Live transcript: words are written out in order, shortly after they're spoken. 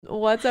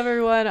What's up,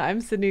 everyone?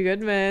 I'm Sydney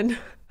Goodman,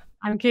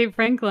 I'm Kate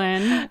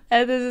Franklin.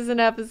 and this is an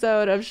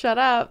episode of Shut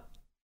Up,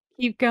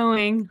 Keep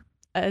going.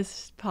 a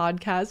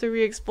podcast where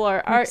we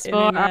explore our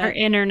Explore our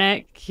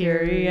internet internet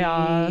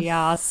curiosity.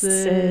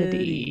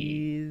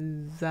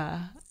 curiosities.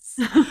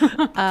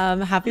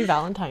 Happy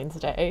Valentine's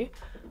Day.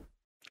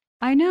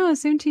 I know,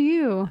 same to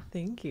you.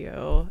 Thank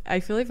you. I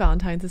feel like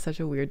Valentine's is such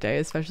a weird day,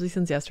 especially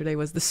since yesterday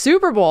was the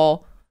Super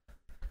Bowl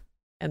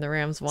and the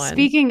Rams won.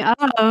 Speaking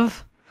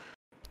of,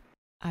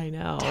 I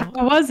know.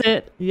 how was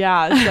it?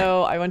 Yeah,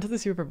 so I went to the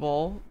Super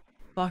Bowl.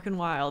 Fucking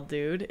wild,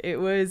 dude. It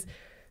was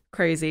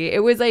crazy.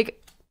 It was like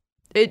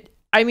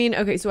I mean,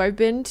 okay, so I've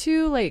been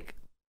to like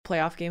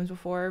playoff games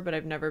before, but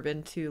I've never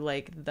been to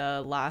like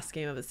the last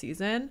game of the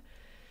season.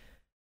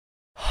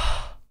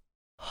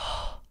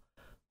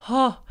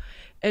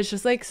 It's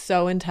just like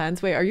so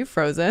intense. Wait, are you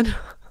frozen?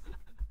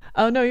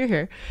 Oh no, you're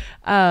here.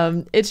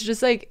 It's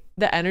just like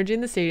the energy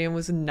in the stadium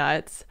was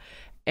nuts,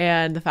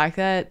 and the fact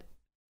that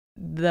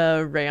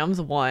the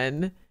Rams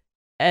won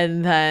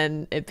and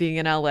then it being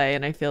in LA,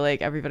 and I feel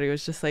like everybody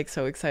was just like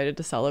so excited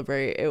to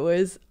celebrate. It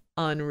was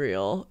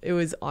unreal. It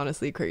was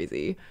honestly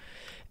crazy.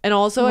 And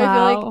also I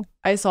feel like Wow.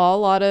 I saw a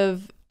lot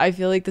of I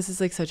feel like this is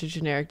like such a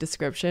generic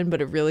description,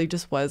 but it really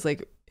just was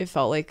like it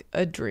felt like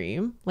a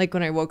dream. Like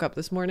when I woke up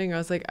this morning, I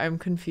was like, I'm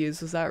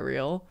confused. Was that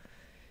real?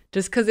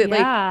 Just because it like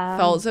Yeah.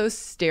 felt so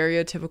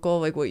stereotypical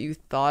of like what you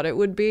thought it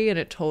would be, and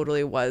it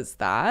totally was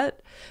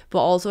that. But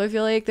also I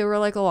feel like there were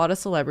like a lot of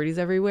celebrities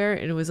everywhere,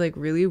 and it was like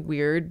really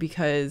weird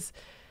because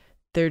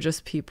they're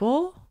just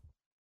people,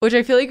 which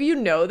I feel like you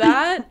know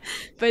that.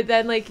 But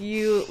then like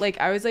you like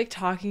I was like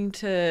talking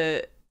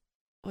to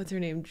what's her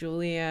name,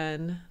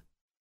 Julianne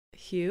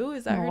Hugh,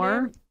 is that her name,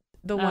 More?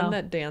 the one Oh,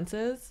 that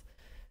dances,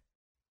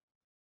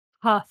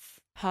 Huff.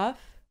 Huff.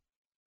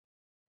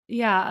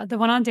 Yeah, the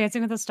one on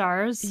Dancing with the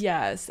Stars.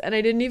 Yes, and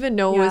I didn't even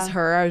know it was Yeah.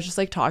 her. I was just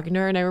like talking to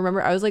her, and I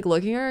remember I was like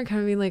looking at her and kind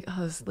of being like,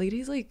 "Oh, this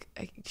lady's like,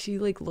 she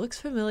like looks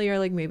familiar.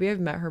 Like maybe I've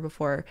met her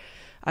before.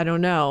 I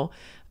don't know."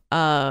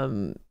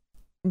 Um,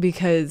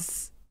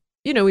 because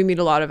we meet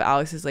a lot of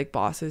Alex's like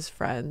boss's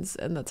friends,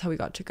 and that's how we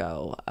got to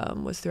go.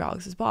 Was through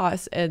Alex's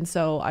boss, and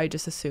so I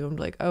just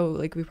assumed like, oh,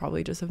 like we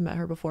probably just have met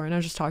her before. And I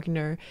was just talking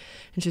to her,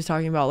 and she was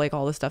talking about like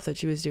all the stuff that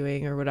she was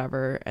doing or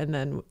whatever, and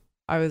then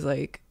I was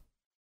like,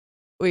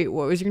 wait,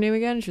 what was your name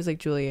again? And she was like,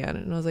 Julianne.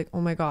 And I was like,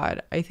 oh my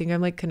God, I think I'm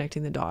like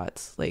connecting the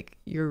dots. Like,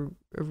 you're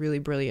a really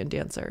brilliant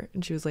dancer.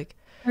 And she was like,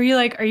 Are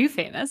you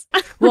famous?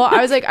 well,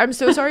 I was like, I'm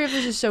so sorry if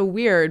this is so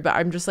weird, but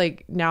I'm just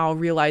like now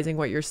realizing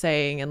what you're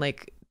saying, and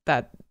like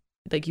that,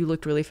 like you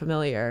looked really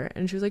familiar.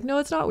 And she was like, no,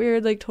 it's not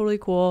weird, like totally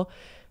cool.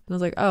 And I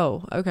was like,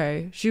 oh,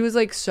 okay. She was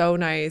like so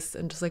nice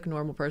and just like a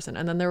normal person.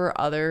 And then there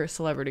were other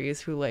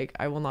celebrities who like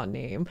I will not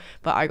name,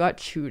 but I got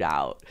chewed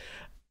out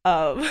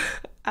um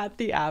at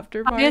the after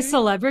Are you a party.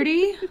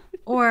 celebrity?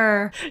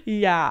 Or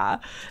Yeah.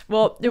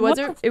 Well, it what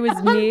wasn't, it was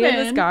me and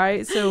this happened?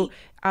 guy. So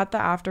at the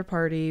after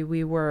party,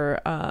 we were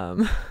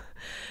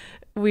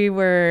we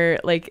were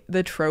like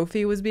the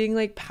trophy was being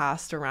like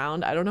passed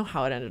around. I don't know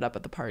how it ended up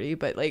at the party,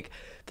 but like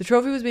the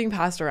trophy was being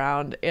passed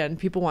around and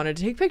people wanted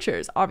to take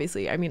pictures.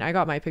 Obviously. I mean, I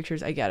got my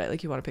pictures. I get it.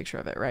 Like you want a picture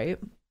of it, right?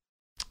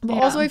 But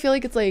also Yeah. I feel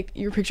like it's like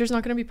your picture's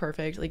not going to be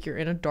perfect. Like you're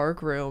in a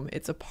dark room.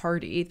 It's a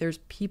party. There's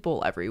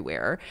people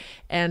everywhere.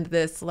 And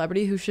this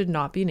celebrity who should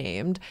not be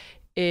named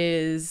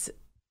is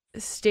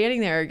standing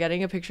there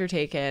getting a picture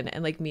taken,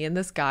 and like me and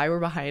this guy were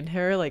behind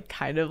her, like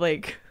kind of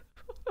like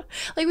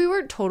like we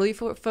weren't totally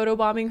photo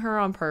bombing her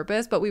on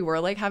purpose, but we were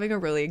like having a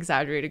really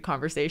exaggerated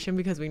conversation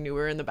because we knew we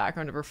were in the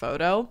background of her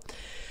photo.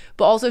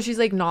 But also she's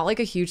like not like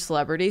a huge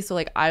celebrity, so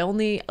like I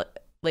only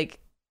like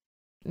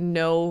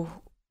know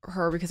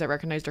her because I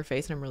recognized her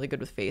face, and I'm really good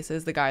with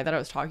faces. The guy that I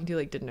was talking to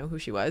like didn't know who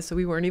she was, so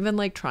we weren't even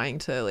like trying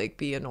to like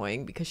be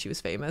annoying because she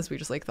was famous. We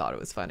just like thought it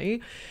was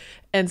funny.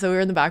 And so we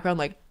were in the background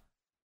like,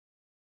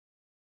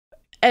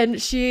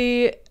 and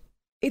she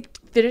it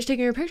finished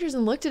taking her pictures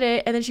and looked at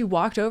it, and then she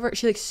walked over,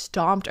 she like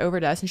stomped over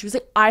to us, and she was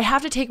like, I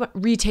have to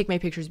retake my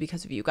pictures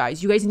because of you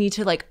guys need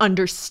to like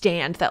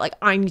understand that like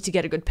I need to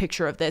get a good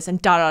picture of this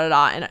and da da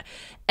da da.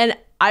 And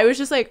I was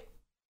just like,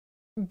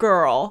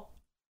 girl,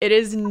 it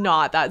is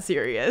not that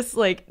serious.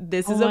 Like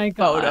this Oh is a my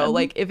photo. God.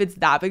 Like if it's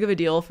that big of a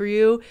deal for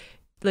you,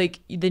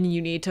 like then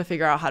you need to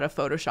figure out how to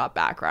Photoshop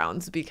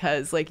backgrounds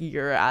because like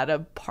you're at a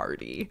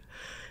party.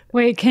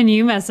 Wait, can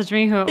you message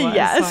me who it was so I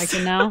Yes.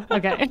 can know?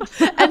 Okay.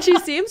 And she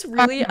seems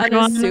really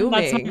Everyone, that's my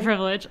unassuming.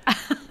 privilege.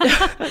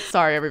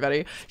 Sorry,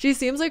 everybody. She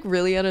seems like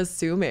really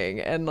unassuming,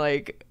 and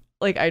like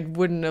I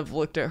wouldn't have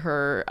looked at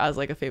her as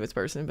like a famous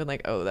person and been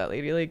like, oh, that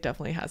lady like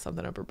definitely has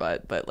something up her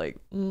butt. But like,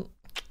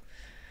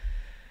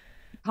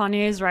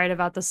 Kanye is right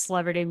about the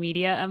celebrity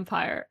media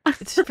empire.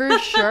 it's for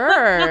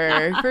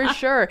sure, for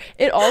sure.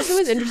 It also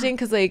is interesting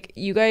because like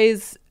you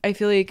guys, I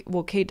feel like,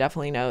 well, Kate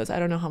definitely knows. I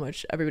don't know how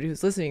much everybody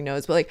who's listening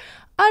knows, but like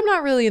I'm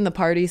not really in the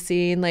party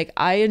scene. Like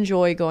I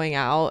enjoy going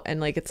out, and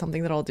like it's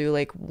something that I'll do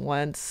like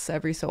once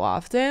every so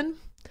often,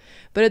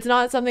 but it's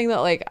not something that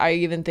like I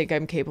even think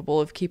I'm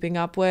capable of keeping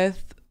up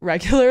with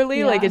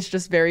regularly. Like Yeah. it's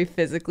just very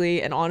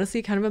physically and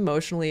honestly kind of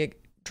emotionally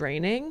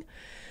draining.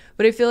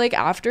 But I feel like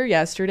after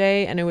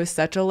yesterday, and it was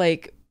such a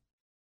like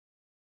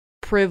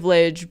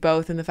privilege,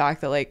 both in the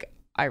fact that like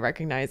I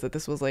recognize that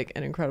this was like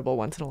an incredible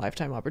once in a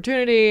lifetime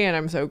opportunity, and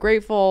I'm so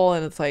grateful.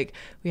 And it's like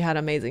we had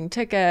amazing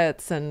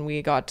tickets and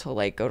we got to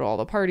like go to all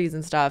the parties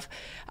and stuff.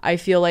 I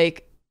feel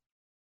like,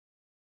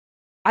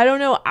 I don't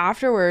know,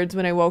 afterwards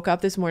when I woke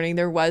up this morning,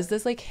 there was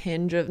this like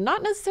hinge of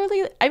not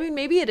necessarily, I mean,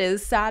 maybe it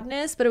is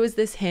sadness, but it was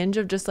this hinge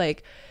of just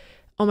like,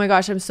 oh my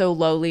gosh, I'm so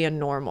lowly and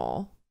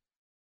normal.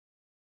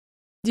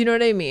 Do you know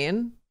what I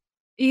mean?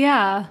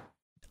 Yeah.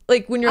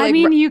 Like when you're I like,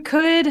 mean, you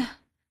could,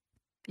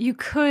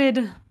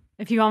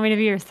 if you want me to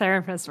be your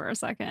therapist for a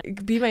second,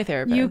 be my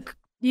therapist.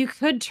 you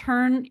could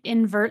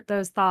invert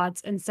those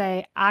thoughts and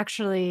say,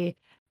 actually,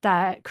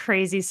 that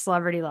crazy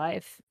celebrity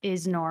life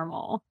is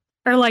normal.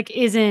 Or like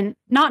isn't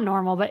not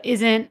normal, but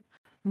isn't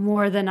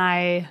more than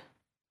I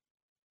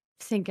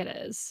think it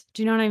is.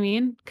 Do you know what I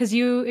mean? Because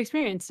you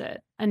experienced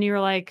it and you were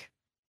like,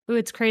 ooh,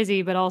 it's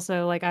crazy, but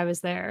also like I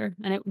was there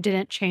and it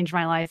didn't change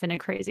my life in a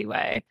crazy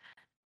way.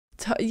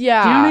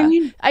 Do you know what I Yeah,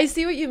 mean? I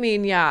see what you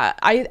mean. Yeah,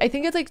 I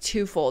think it's like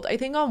twofold. I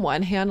think on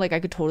one hand, like I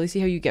could totally see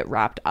how you get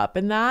wrapped up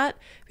in that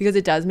because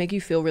it does make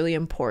you feel really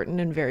important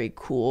and very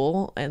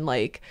cool, and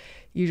like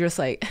you just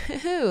like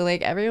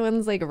like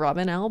everyone's like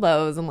rubbing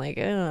elbows and like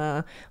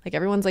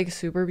everyone's like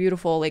super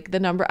beautiful. Like the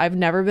number, I've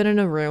never been in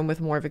a room with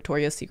more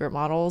Victoria's Secret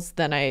models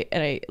than I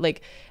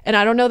like, and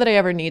I don't know that I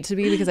ever need to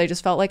be because I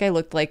just felt like I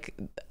looked like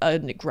a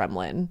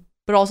gremlin,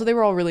 but also they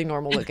were all really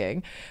normal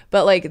looking.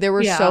 But like there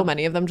were so Yeah.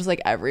 many of them just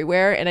like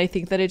everywhere, and I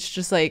think that it's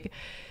just like,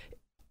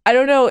 I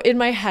don't know, in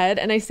my head,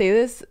 and I say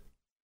this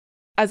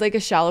as like a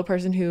shallow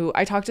person who,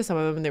 I talked to some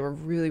of them and they were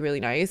really really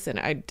nice, and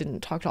I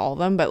didn't talk to all of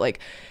them, but like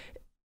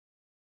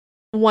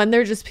one,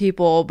 they're just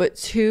people, but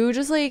two,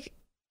 just like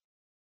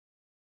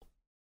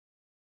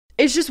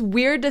it's just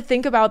weird to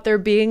think about there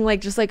being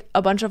like just like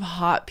a bunch of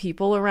hot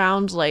people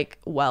around like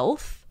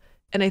wealth.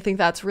 And I think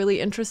that's really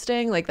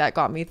interesting. Like that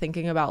got me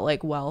thinking about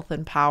like wealth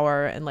and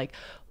power, and like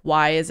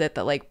why is it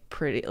that like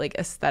pretty like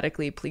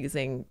aesthetically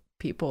pleasing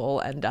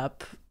people end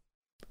up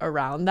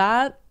around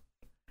that?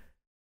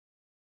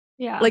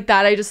 Yeah. Like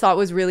that I just thought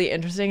was really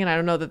interesting, and I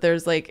don't know that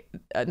there's like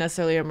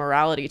necessarily a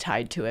morality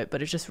tied to it,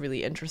 but it's just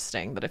really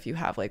interesting that if you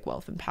have like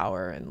wealth and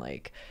power and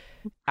like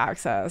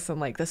access and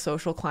like the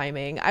social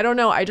climbing, I don't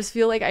know, I just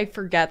feel like I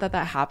forget that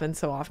that happens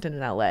so often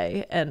in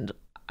LA, and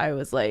I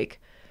was like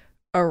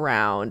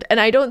around, and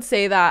I don't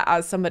say that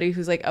as somebody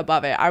who's like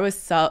above it. I was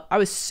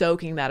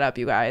soaking that up,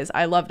 you guys.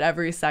 I loved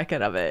every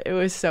second of it. It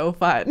was so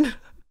fun.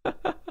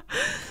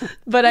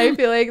 But I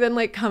feel like then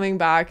like coming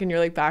back and you're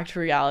like back to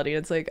reality, and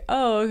it's like,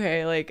 oh,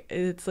 okay, like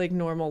it's like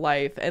normal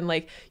life, and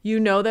like you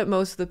know that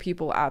most of the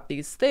people at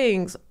these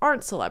things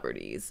aren't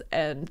celebrities,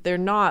 and they're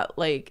not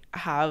like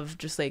have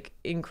just like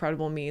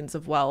incredible means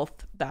of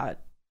wealth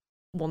that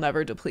will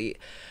never deplete.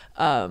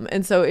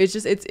 And so it's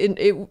just it's in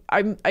it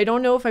I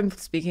don't know if I'm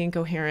speaking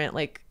coherent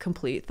like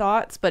complete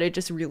thoughts, but it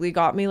just really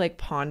got me like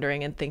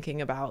pondering and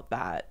thinking about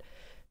that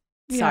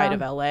side Yeah.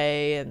 of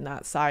LA, and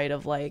that side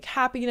of like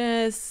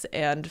happiness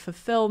and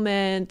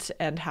fulfillment,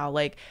 and how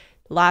like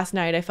last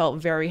night I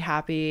felt very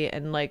happy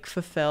and like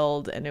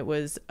fulfilled, and it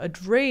was a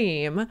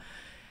dream,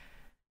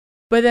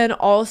 but then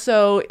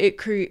also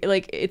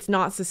like it's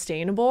not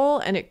sustainable,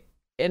 and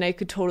I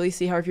could totally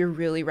see how if you're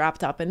really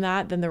wrapped up in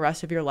that, then the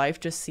rest of your life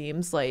just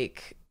seems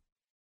like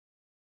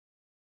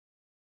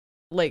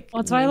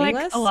Well, that's why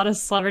like a meaningless. lot of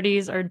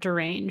celebrities are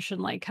deranged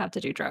and like have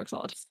to do drugs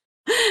all the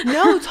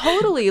No, time.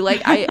 totally.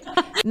 Like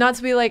not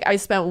to be like I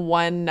spent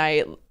one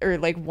night or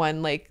like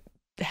one like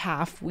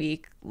half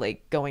week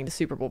like going to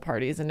Super Bowl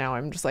parties, and now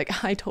I'm just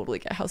like I totally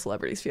get how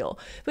celebrities feel.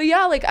 But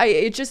yeah, like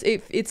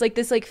it's like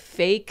this like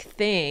fake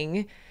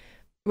thing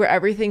where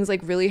everything's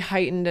like really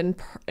heightened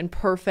and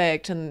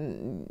perfect,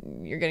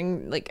 and you're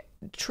getting like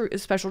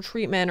special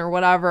treatment or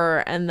whatever,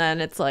 and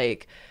then it's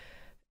like,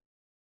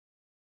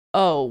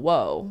 oh,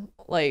 whoa,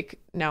 like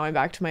now I'm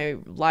back to my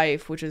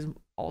life, which is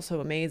also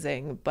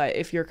amazing. But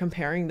if you're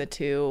comparing the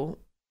two,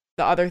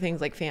 the other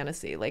things like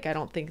fantasy, like I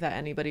don't think that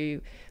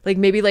anybody, like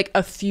maybe like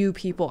a few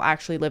people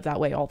actually live that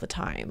way all the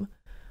time.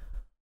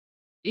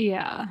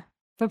 Yeah.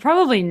 But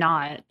probably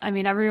not. I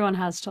mean, everyone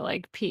has to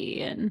like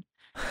pee and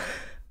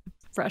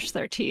brush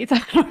their teeth. I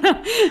don't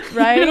know.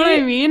 You know what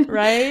I Right? mean?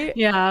 Right?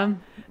 Yeah.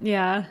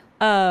 Yeah.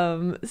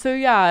 So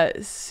yeah,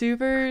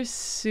 super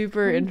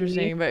super Crazy.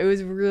 interesting, but it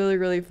was really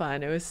really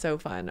fun. It was so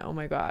fun. Oh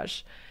my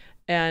gosh.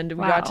 And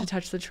we got to Wow.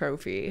 touch the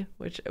trophy,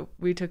 which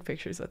we took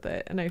pictures with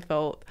it, and I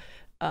felt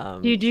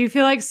Do you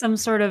feel like some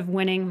sort of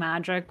winning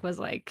magic was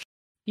like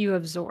you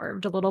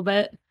absorbed a little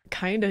bit?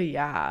 kind of,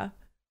 yeah.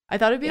 I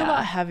thought it'd be a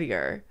lot Yeah.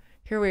 heavier.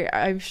 Here, wait,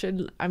 I'm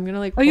gonna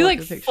like Oh, pull you up like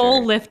the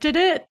full picture. lifted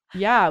it?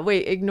 Yeah,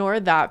 wait, ignore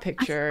that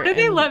picture What do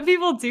they and let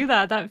people do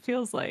that? That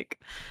feels like.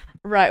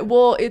 right.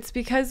 Well, it's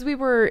because we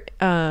were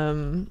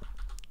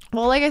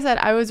well, like I said,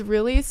 I was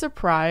really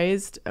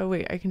surprised. Oh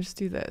wait, I can just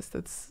do this.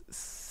 That's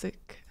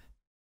sick.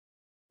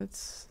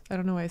 That's, I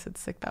don't know why I said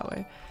sick that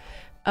way.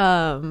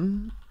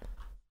 Um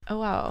oh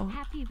wow.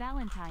 Happy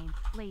Valentine's,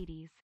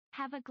 ladies.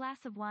 Have a glass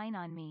of wine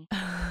on me.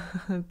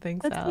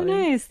 Thanks, That's so Allie.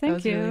 nice. That Thank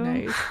was you.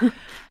 really nice.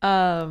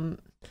 Um,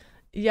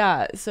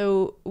 yeah,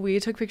 so we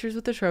took pictures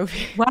with the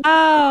trophy.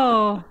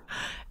 Wow.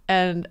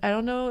 And I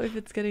don't know if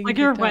it's getting Like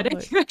your picked up, wedding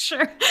but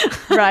picture.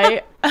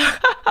 right?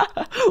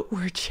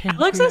 We're Alex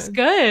looks champions,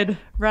 good.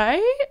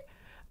 right?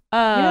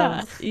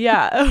 Yeah.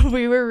 Yeah,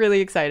 we were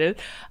really excited.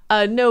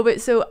 No, but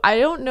so I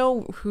don't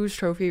know whose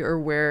trophy or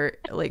where,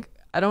 like,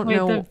 I don't Wait,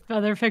 know. the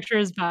other picture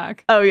is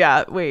back. Oh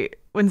yeah, wait,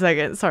 1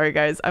 second. Sorry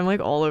guys. I'm like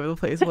all over the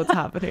place. What's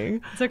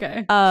happening? It's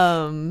okay.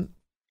 Where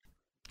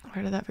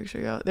did that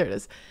picture go? There it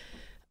is.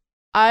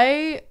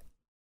 I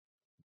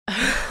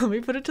let me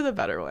put it to the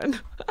better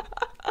one.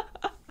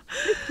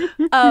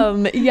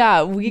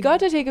 Yeah, we got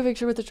to take a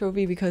picture with the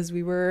trophy because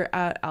we were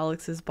at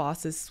Alex's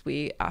boss's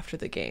suite after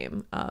the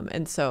game.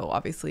 And so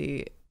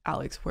obviously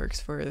Alex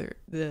works for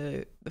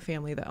the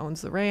family that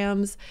owns the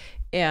Rams,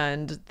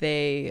 and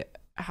they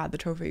had the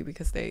trophy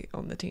because they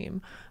own the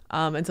team.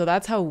 And so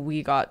that's how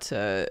we got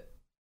to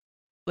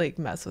like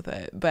mess with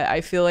it. But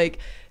I feel like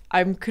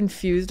I'm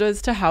confused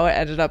as to how it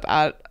ended up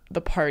at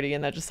the party,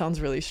 and that just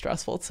sounds really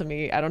stressful to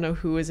me. I don't know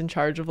who was in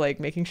charge of like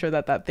making sure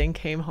that that thing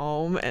came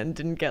home and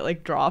didn't get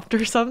like dropped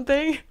or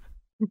something.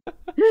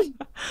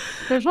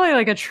 There's probably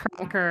like a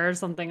tracker or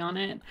something on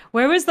it.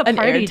 Where was the An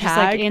party? air Just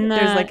like tag. in the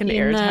There's like an in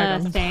air the tag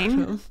on the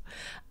thing.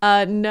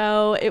 bottom.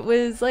 No, it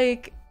was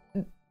like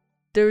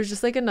there was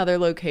just like another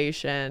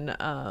location.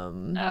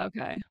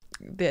 Okay.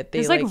 That they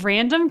This like like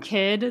random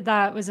kid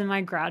that was in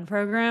my grad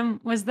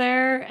program was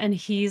there, and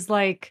he's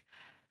like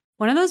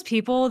one of those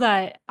people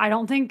that I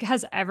don't think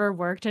has ever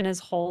worked in his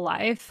whole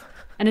life,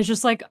 and is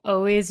just like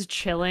always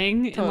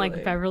chilling in like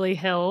Totally. Beverly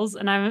Hills.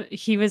 And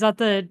he was at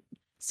the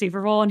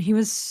Super Bowl and he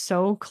was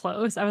so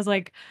close. I was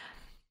like,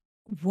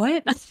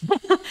 what?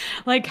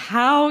 Like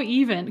how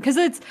even? Because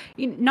it's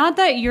not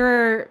that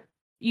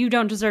you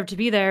don't deserve to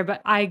be there,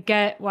 but I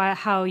get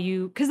how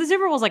you, because the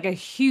Super Bowl is like a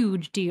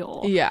huge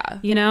deal, Yeah,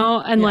 and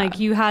yeah, like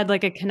you had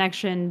like a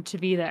connection to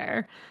be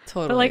there.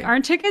 But like, totally.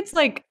 aren't tickets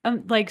like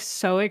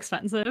so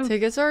expensive?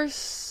 Tickets are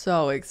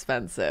so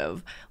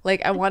expensive.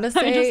 Like I want to I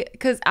just say,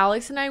 because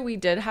Alex and I, we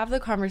did have the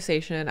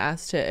conversation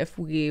as to if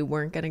we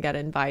weren't gonna get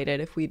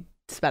invited, if we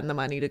spend the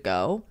money to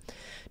go,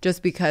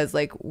 just because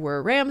like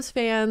we're Rams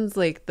fans,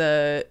 like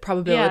the yeah,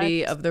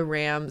 probability of the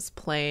Rams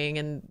playing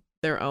in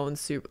their own a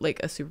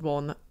Super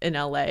Bowl in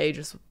LA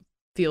just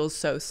feels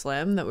so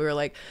slim that we were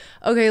like,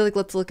 okay, like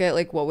let's look at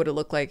like what would it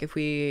look like if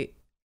we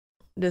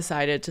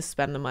decided to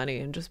spend the money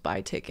and just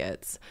buy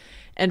tickets.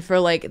 And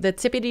for like the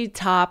tippity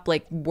top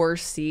like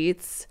worst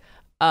seats,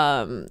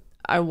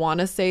 I want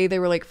to say they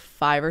were like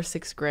 5 or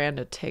 6 grand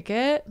a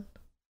ticket.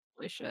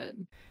 we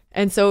should.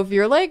 And so if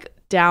you're like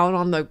down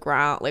on the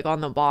ground, like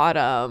on the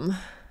bottom,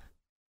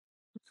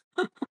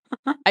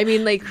 I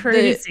mean like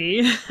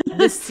Crazy.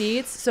 the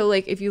seats, so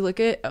like if you look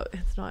at, oh,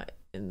 it's not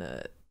in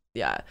the,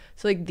 yeah,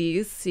 so like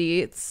these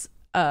seats,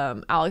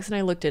 Alex and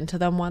I looked into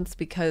them once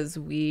because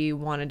we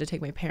wanted to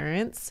take my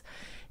parents,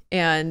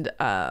 and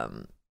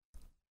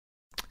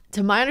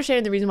to my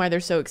understanding, the reason why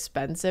they're so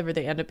expensive, or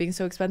they end up being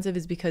so expensive,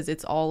 is because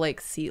it's all like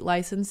seat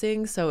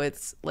licensing. So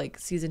it's like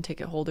season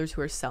ticket holders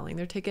who are selling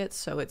their tickets.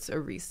 So it's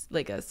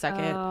like a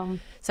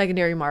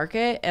secondary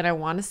market. And I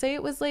want to say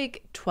it was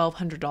like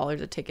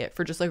 $1,200 a ticket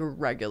for just like a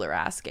regular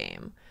ass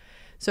game.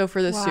 So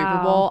for the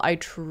Super Bowl, I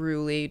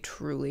truly,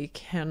 truly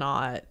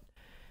cannot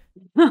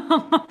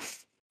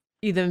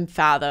even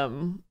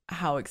fathom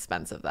how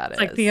expensive that is.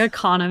 Like the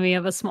economy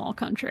of a small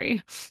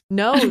country.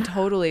 No,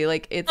 totally.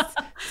 Like it's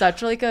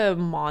such like a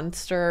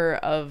monster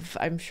of,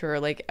 I'm sure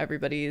like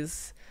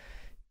everybody's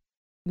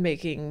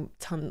making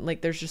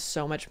like there's just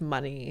so much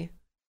money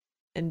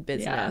in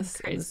business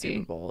in the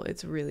Super Bowl.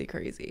 It's really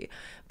crazy.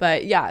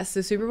 But yeah,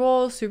 so Super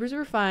Bowl,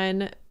 super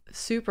fun.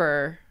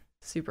 Super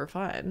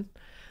fun.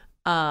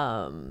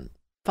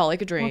 Felt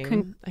like a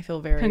dream. I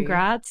feel very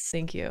congrats.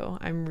 Thank you.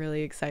 I'm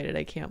really excited.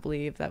 I can't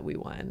believe that we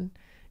won.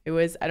 It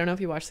was, I don't know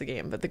if you watched the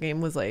game, but the game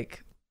was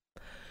like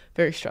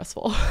very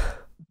stressful.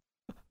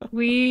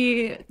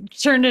 We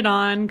turned it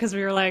on because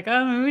we were like,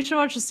 oh, maybe we should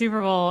watch the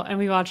Super Bowl. And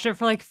we watched it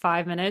for like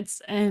 5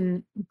 minutes.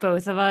 And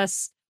both of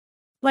us,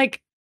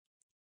 like,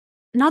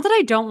 not that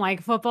I don't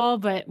like football,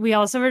 but we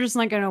also were just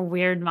like in a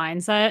weird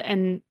mindset.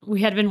 And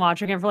we had been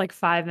watching it for like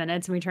 5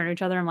 minutes and we turned to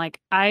each other. I'm like,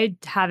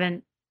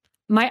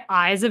 my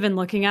eyes have been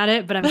looking at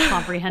it, but I'm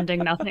comprehending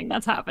nothing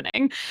that's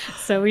happening.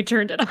 So we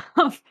turned it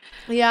off.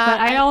 Yeah.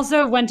 But I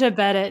also went to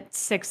bed at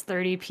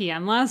 6:30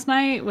 p.m. last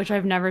night, which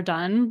I've never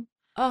done.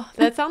 Oh,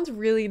 that sounds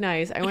really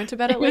nice. I went to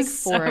bed at like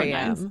 4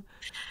 a.m. So nice.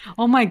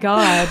 Oh my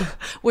God.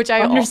 Which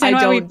I understand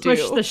why we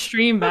pushed do. the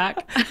stream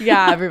back.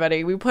 Yeah,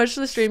 everybody. We pushed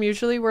the stream.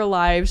 Usually we're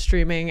live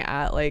streaming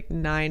at like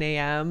 9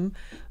 a.m.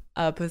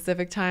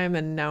 Pacific time.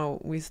 And now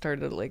we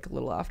started like a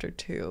little after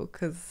 2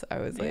 because I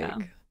was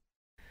like,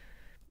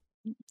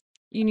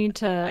 you need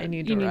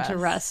to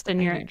rest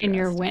in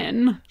your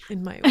win.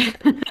 In my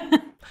win.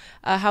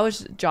 How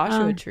was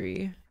Joshua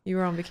Tree? You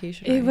were on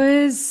vacation, right? It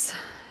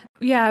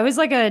was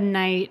like a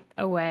night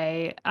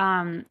away.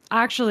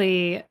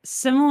 Actually,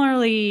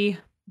 similarly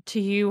to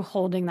you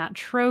holding that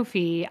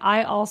trophy,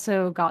 I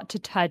also got to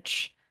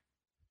touch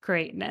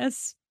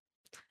greatness.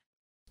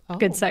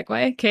 Good Oh.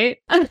 segue, Kate.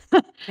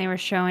 They were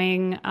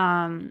showing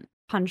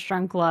Punch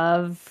Drunk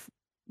Love,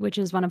 which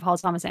is one of Paul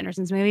Thomas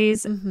Anderson's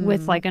movies,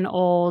 with Mhm. like an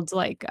old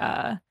like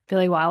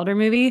Billy Wilder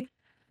movie.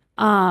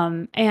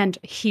 And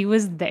he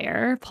was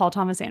there, Paul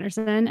Thomas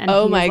Anderson, and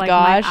Oh he is my like my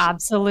gosh.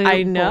 absolute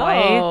I boy.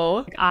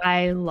 know. Like,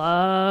 I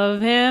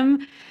love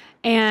him.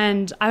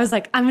 And I was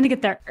like, I'm gonna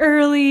get there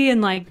early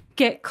and like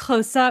get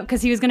close up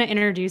because he was gonna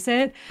introduce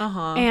it.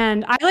 Uh-huh.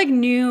 And I like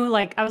knew,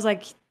 like, I was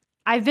like,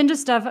 I've been to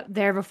stuff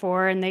there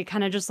before and they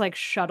kind of just like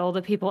shuttle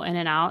the people in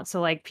and out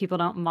so like people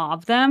don't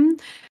mob them.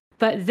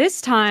 But this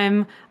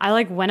time I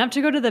like went up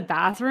to go to the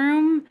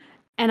bathroom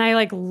and I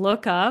like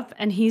look up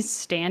and he's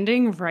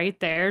standing right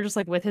there just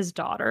like with his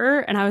daughter.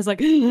 And I was like,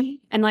 and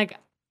like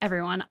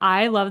everyone,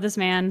 I love this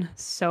man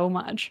so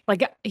much.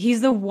 Like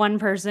he's the one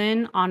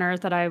person on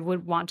earth that I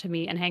would want to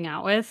meet and hang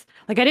out with.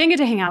 Like I didn't get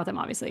to hang out with him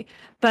obviously,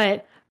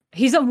 but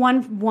he's a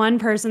one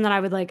person that I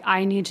would like,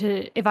 I need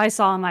to, if I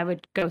saw him, I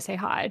would go say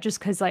hi just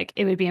because like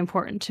it would be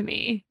important to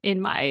me in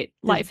my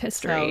life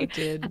history.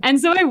 Dude. And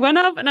so I went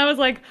up and I was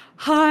like,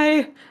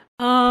 hi,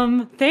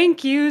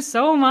 thank you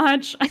so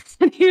much.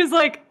 And he was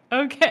like,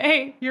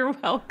 okay, you're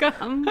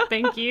welcome.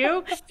 Thank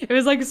you. It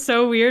was like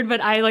so weird, but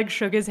I like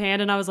shook his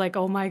hand and I was like,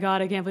 oh my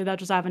God, I can't believe that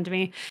just happened to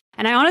me.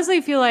 And I honestly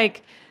feel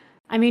like,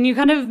 I mean, you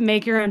kind of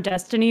make your own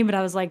destiny, but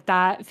I was like,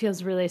 that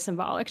feels really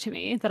symbolic to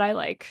me that I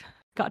like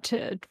got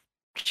to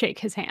shake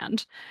his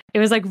hand. It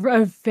was like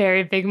a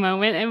very big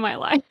moment in my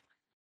life.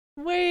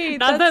 Wait,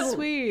 Not that's that-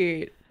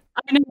 sweet.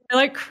 I know, I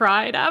like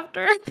cried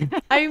after.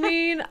 I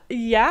mean,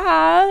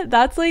 yeah,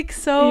 that's like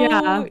so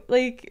Yeah.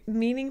 like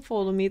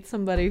meaningful to meet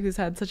somebody who's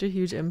had such a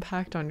huge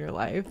impact on your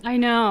life. I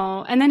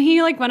know. And then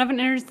he like went up and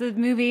introduced the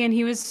movie and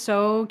he was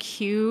so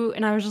cute.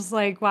 And I was just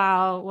like,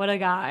 wow, what a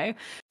guy.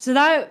 So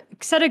that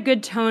set a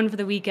good tone for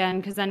the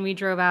weekend because then we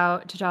drove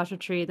out to Joshua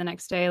Tree the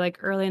next day, like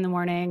early in the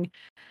morning,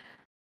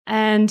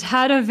 and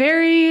had a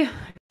very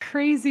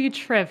crazy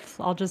trip.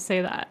 I'll just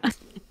say that.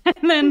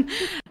 And then,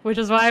 which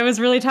is why I was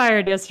really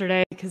tired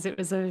yesterday because it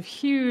was a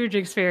huge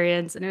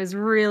experience and it was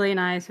really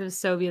nice. It was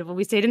so beautiful.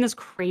 We stayed in this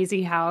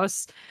crazy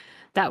house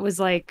that was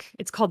like,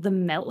 it's called the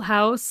Melt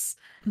House.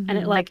 And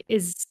it Mhm. like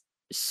is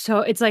so,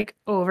 it's like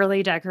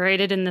overly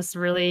decorated in this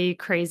really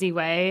crazy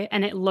way.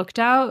 And it looked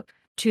out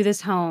to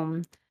this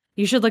home.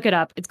 You should look it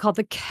up. It's called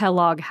the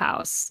Kellogg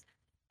House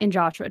in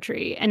Joshua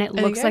Tree. And it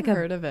I looks think like I've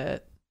heard of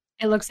it.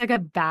 it looks like a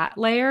bat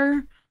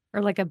lair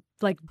or like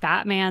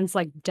Batman's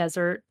like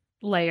desert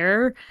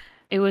lair.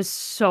 It was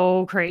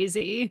so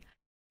crazy.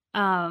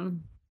 But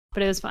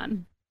it was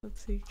fun.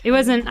 Let's see. It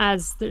wasn't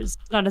as there's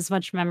not as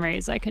much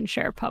memories I can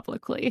share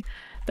publicly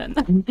than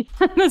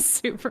the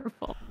Super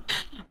Bowl.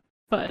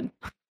 But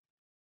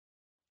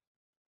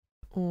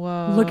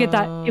Whoa. look at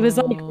that. It was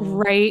like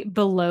right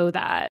below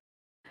that.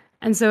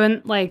 And so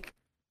in like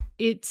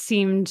it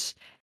seemed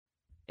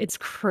it's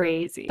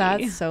crazy.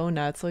 That's so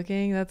nuts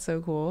looking. That's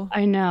so cool.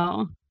 I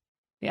know.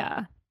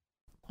 Yeah.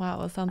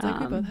 Wow, it sounds like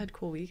we both Um, had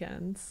cool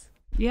weekends.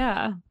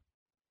 Yeah.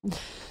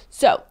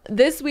 So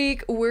this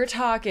week we're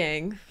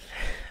talking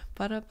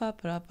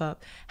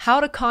how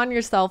to con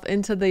yourself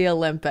into the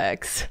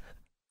Olympics.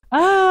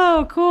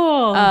 Oh,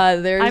 cool.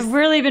 There's I've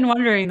really been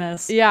wondering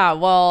this. yeah,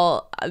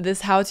 well, this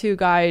how-to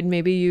guide,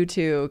 maybe you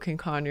too can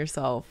con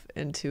yourself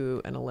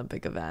into an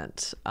Olympic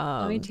event.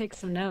 Let me take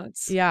some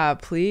notes. Yeah,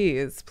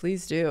 please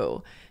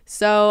do.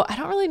 So I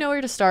don't really know where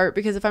to start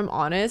because if I'm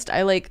honest,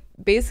 I like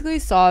basically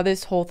saw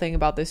this whole thing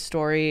about this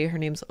story. Her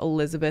name's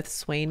Elizabeth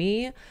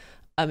Swaney,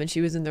 and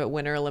she was in the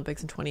Winter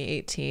Olympics in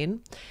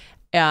 2018.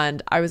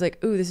 And I was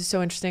like, ooh, this is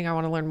so interesting. I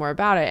want to learn more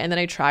about it. And then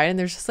I tried, and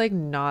there's just like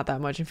not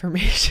that much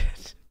information,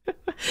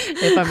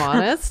 if I'm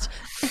honest.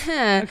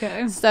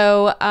 Okay.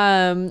 So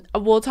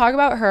we'll talk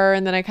about her,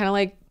 and then I kind of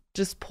like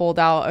just pulled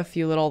out a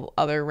few little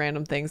other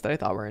random things that I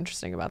thought were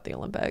interesting about the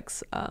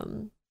Olympics.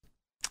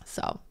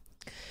 So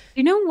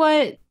You know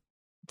what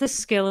the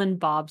skill in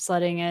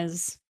bobsledding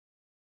is?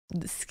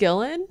 the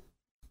skillin'?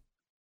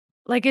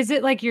 Like, is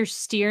it like you're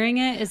steering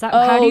it? Is that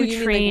how do you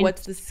mean train? like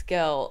what's the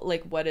skill?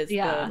 Like what is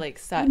Yeah. the like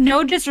set?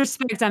 No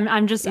disrespect.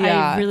 I'm just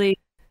Yeah. I really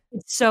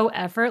it's so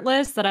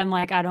effortless that I'm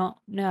like, I don't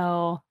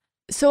know.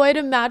 So I'd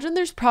imagine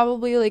there's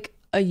probably like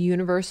a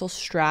universal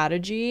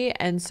strategy,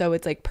 and so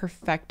it's like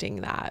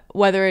perfecting that,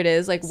 whether it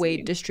is like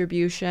weight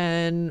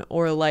distribution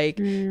or like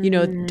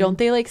don't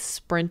they like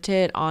sprint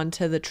it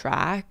onto the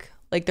track,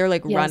 like they're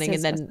like Yes, running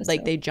yes, and then yes,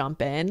 like yes. they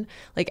jump in,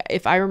 like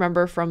if I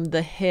remember from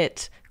the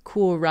hit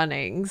Cool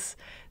Runnings,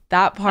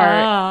 that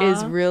part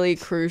is really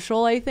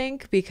crucial, I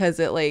think, because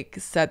it like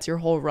sets your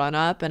whole run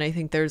up, and I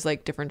think there's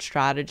like different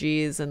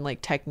strategies and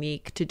like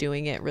technique to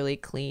doing it really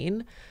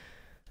clean,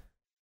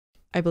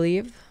 I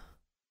believe.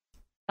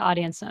 The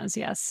audience knows,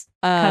 yes.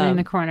 Cutting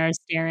the Um, corners,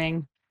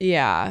 steering.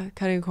 yeah,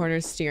 cutting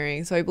corners,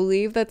 steering. So I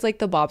believe that's like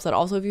the bobsled.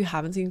 Also, if you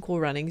haven't seen Cool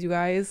Runnings, you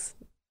guys,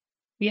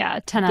 Yeah,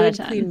 10 out of good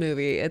 10. clean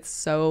movie. It's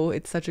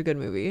such a good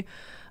movie.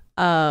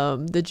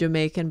 The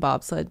Jamaican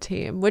bobsled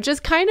team, which is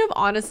kind of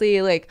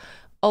honestly like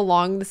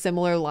along the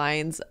similar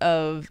lines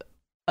of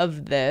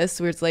this,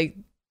 where it's like,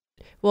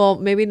 well,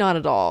 maybe not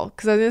at all,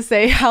 because I was gonna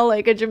say how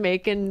like a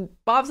Jamaican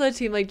bobsled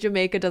team, like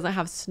Jamaica doesn't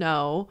have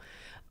snow,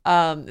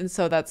 and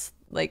so that's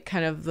like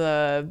kind of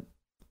the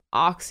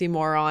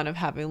oxymoron of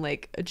having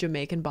like a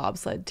Jamaican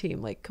bobsled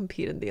team like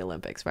compete in the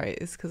Olympics, right?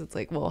 Is because it's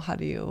like, well, how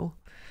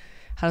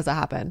does that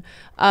happen?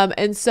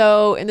 And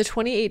so in the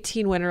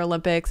 2018 Winter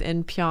Olympics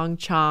in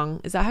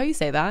Pyeongchang, is that how you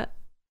say that?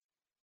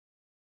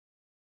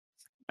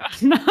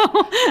 No.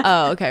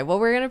 Oh, okay. Well,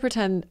 we're gonna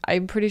pretend.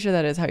 I'm pretty sure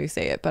that is how you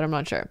say it, but I'm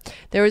not sure.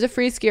 There was a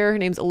free skier. Her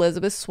name's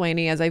Elizabeth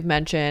Swaney, as I've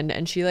mentioned,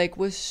 and she like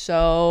was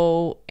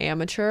so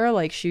amateur.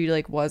 Like she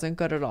like wasn't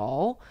good at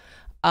all.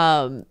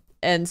 And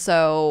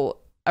so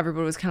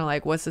everybody was kind of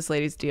like, "What's this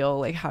lady's deal?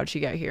 Like, how'd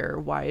she get here?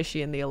 Why is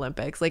she in the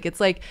Olympics?" Like,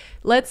 it's like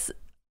let's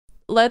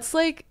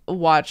like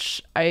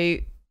watch.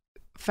 I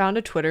found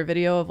a Twitter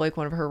video of like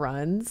one of her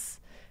runs,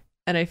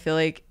 and I feel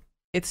like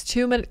it's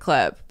 2-minute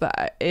clip,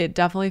 but it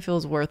definitely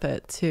feels worth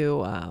it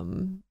to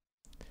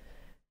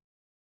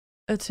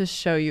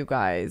show you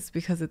guys,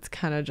 because it's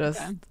kind of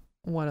just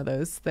one of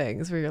those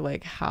things where you're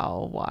like,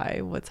 how,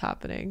 why, what's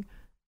happening?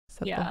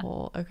 Set the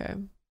whole okay.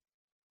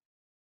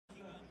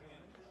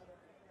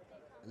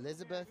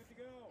 Elizabeth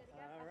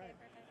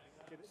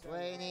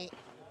Swaney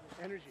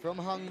from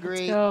Hungary.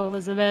 Let's go,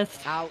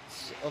 Elizabeth. Out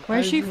of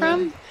Where's she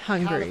from?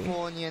 Hungary.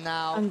 California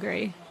now.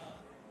 Hungary.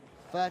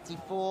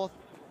 34th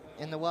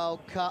in the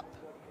World Cup.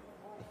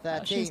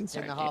 13th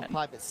in the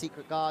half-pipe at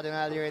Secret Garden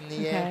earlier in the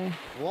year.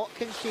 What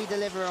can she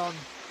deliver on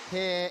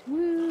here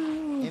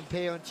in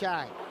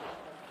Pyeongchang?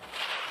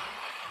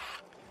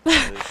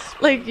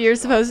 Like you're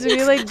supposed to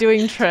be like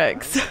doing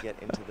tricks. Get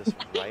into this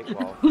right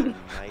wall for a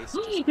nice,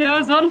 Yeah, I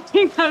was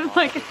wondering how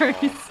like hers.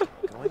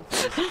 going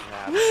for this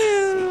grab,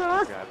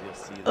 safety grab, you'll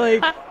see that.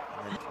 Like, and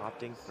then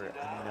opting for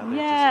another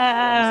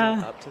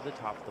just up to the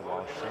top of the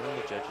wall,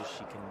 showing the judges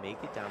she can make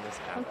it down this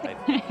half pipe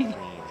clean.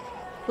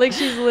 like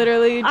she's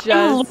literally just.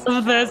 I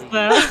love this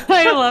though.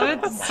 I love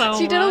it so much.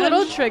 She did a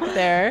little trick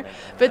there,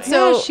 but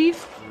so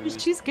she's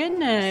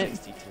getting it.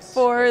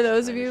 For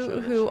those of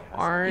you who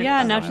aren't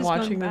now she's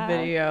watching the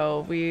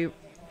video, we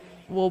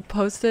will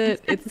post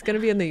it. It's gonna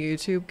be in the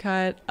YouTube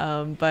cut.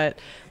 But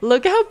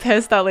look how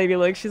pissed that lady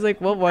looks. She's like,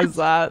 "What was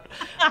that?"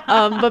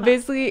 But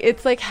basically,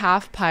 it's like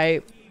half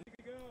pipe,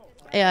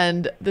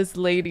 and this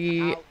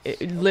lady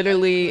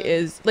literally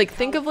is like,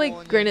 think of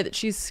like, granted that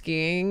she's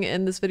skiing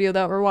in this video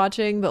that we're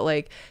watching, but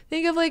like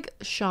think of like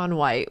Shaun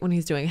White when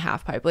he's doing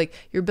half pipe. Like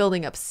you're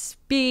building up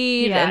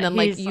speed, and then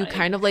like you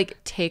kind of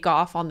like take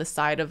off on the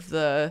side of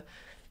the,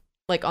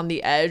 like on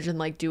the edge, and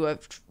like do a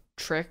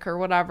trick or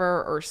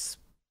whatever, or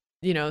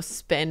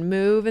spin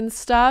move and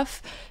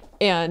stuff.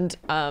 And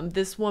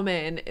this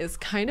woman is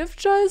kind of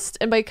just,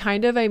 and by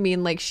kind of I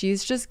mean like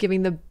she's just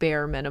giving the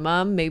bare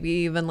minimum, maybe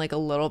even like a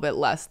little bit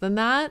less than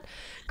that.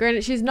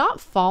 Granted, she's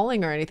not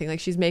falling or anything, like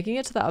she's making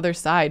it to the other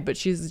side, but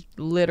she's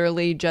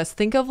literally just,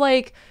 think of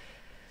like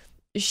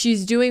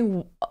she's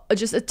doing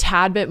just a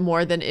tad bit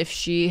more than if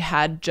she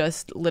had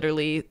just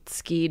literally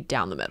skied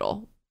down the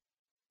middle,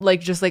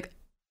 like just like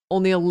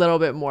only a little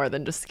bit more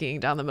than just skiing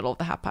down the middle of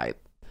the half pipe.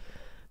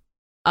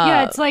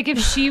 Yeah, it's like if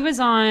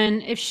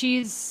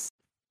she's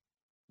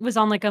was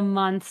on like a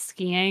month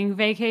skiing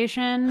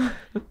vacation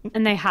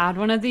and they had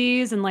one of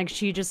these, and like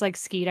she just like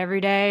skied every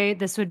day,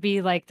 this would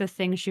be like the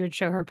thing she would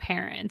show her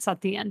parents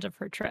at the end of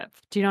her trip.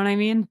 Do you know what I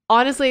mean?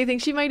 Honestly, I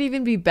think she might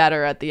even be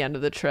better at the end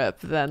of the trip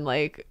than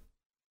like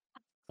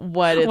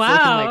what it's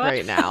looking like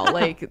right now.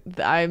 Like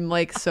I'm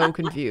like so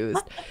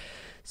confused.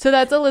 So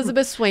that's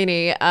Elizabeth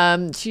Swaney.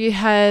 She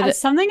had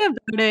something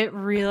about it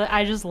really,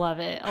 I just love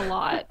it a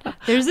lot.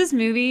 There's this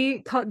movie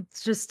called,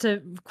 just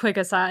to quick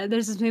aside,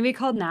 there's this movie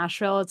called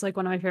Nashville. It's like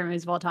one of my favorite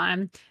movies of all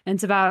time. And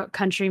it's about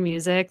country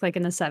music, like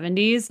in the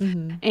 70s.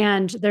 Mm-hmm.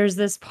 And there's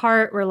this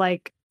part where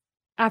like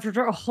after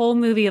a whole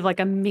movie of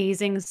like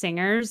amazing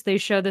singers, they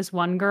show this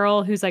one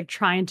girl who's like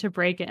trying to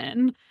break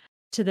in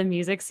to the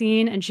music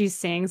scene, and she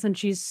sings and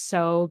she's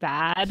so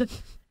bad.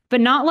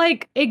 But not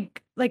like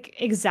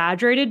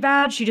exaggerated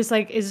bad. She just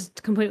like is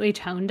completely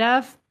tone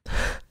deaf.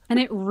 And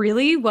it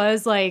really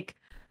was like,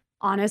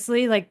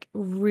 honestly, like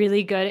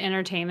really good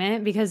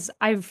entertainment, because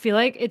I feel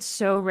like it's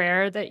so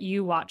rare that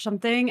you watch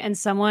something and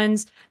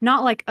someone's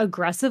not like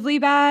aggressively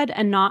bad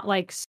and not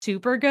like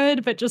super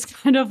good, but just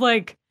kind of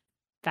like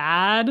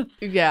bad.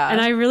 Yeah. And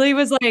I really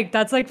was like,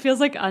 that's like feels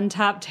like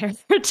untapped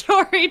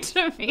territory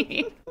to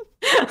me.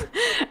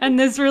 And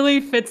this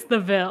really fits the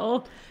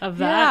bill of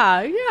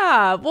that.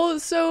 Yeah. Well,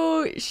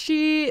 so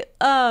she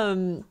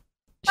made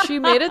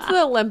it to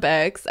the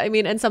Olympics. I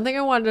mean, and something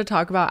I wanted to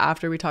talk about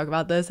after we talk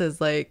about this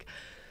is like,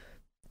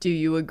 do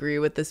you agree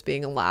with this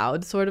being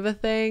allowed, sort of a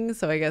thing?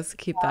 So I guess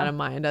keep that in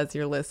mind as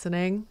you're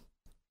listening.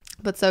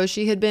 But so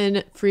she had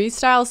been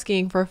freestyle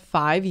skiing for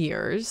 5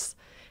 years,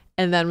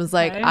 and then was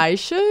like, I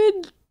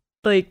should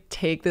like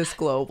take this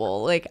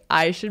global. Like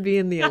I should be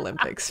in the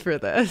Olympics for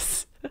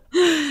this.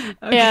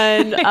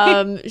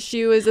 And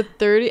she was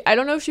I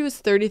don't know if she was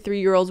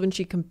 33 years old when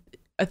she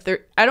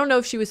I don't know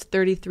if she was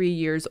 33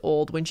 years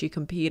old when she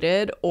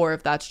competed or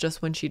if that's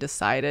just when she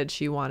decided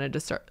she wanted to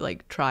start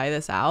like try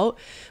this out.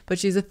 But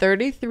she's a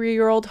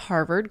 33-year-old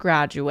Harvard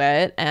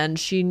graduate, and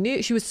she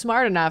was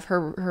smart enough.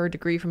 Her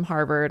degree from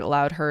Harvard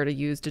allowed her to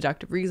use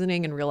deductive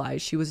reasoning and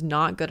realize she was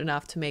not good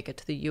enough to make it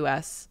to the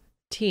US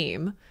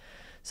team.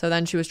 So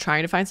then she was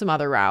trying to find some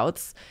other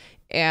routes.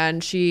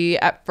 And she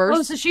at first...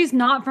 Oh, so she's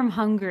not from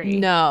Hungary.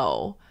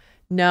 No.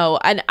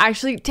 And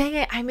actually, dang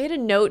it, I made a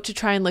note to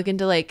try and look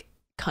into like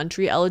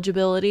country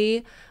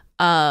eligibility,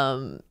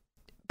 but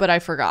I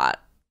forgot.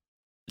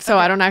 So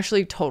I don't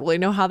actually totally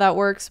know how that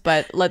works,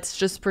 but let's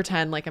just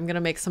pretend like I'm going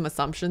to make some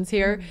assumptions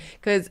here.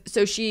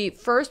 So she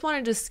first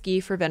wanted to ski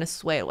for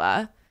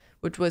Venezuela,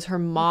 which was her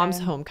mom's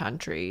home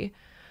country.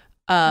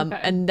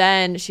 And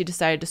then she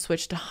decided to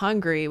switch to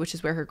Hungary, which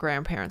is where her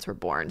grandparents were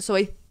born. So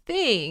I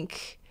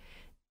think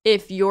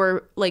if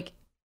you're like,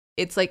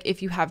 it's like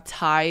if you have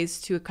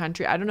ties to a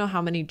country, I don't know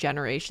how many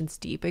generations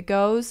deep it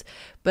goes,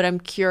 but I'm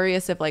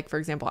curious if, like, for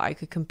example, I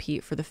could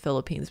compete for the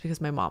Philippines because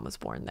my mom was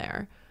born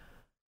there.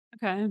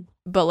 Okay.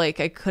 But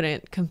like I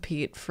couldn't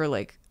compete for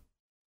like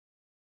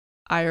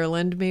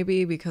Ireland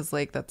maybe because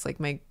like that's like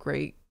my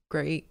great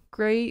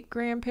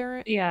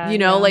grandparent. Yeah. You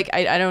know, like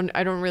I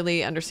don't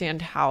really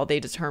understand how they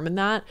determine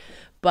that,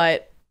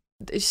 but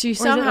she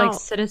somehow... Or is it like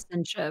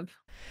citizenship?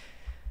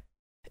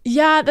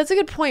 Yeah, that's a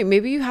good point.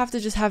 Maybe you have to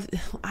just have...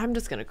 I'm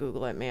just gonna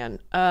Google it, man.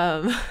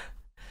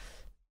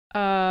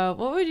 What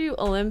would you...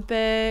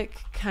 Olympic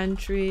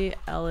country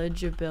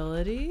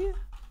eligibility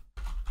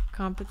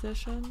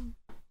competition?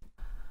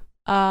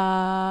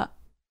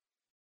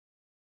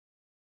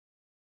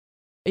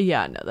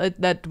 Yeah, no,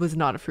 that was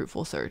not a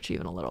fruitful search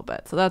even a little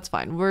bit. So that's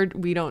fine.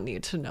 We don't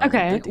need to know.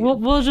 Okay,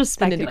 we'll just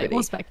speculate.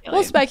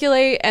 We'll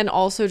speculate and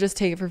also just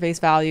take it for face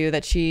value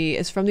that she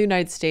is from the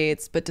United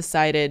States but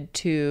decided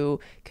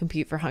to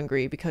compete for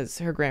Hungary because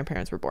her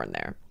grandparents were born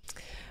there.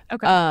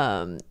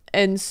 Okay.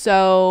 And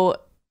so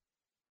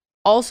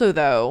also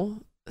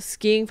though,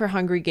 skiing for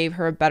Hungary gave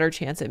her a better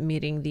chance at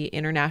meeting the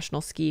International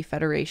Ski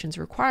Federation's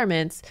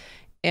requirements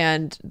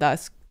and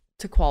thus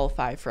to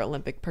qualify for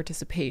Olympic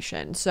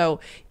participation. So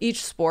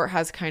each sport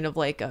has kind of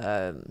like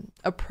a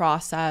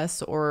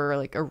process or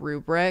like a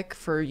rubric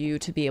for you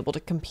to be able to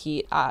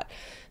compete at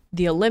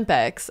the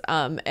Olympics.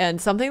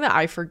 And something that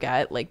I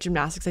forget, like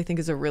gymnastics, I think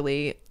is a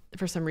really,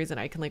 for some reason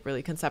I can like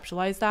really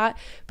conceptualize that,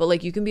 but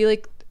like you can be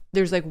like,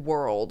 there's like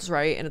worlds,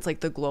 right? And it's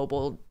like the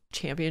global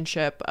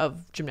championship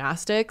of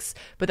gymnastics,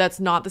 but that's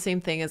not the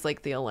same thing as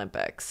like the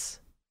Olympics.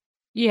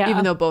 Yeah.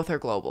 Even though both are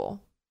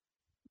global.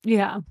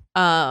 Yeah.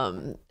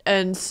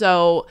 And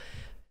so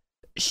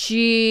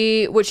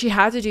what she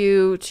had to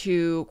do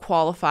to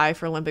qualify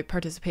for Olympic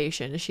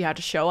participation is she had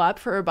to show up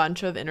for a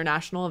bunch of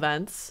international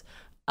events,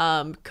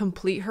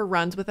 complete her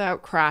runs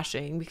without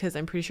crashing, because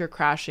I'm pretty sure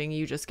crashing,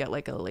 you just get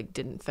like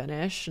didn't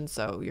finish. And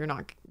so you're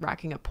not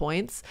racking up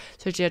points.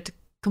 So she had to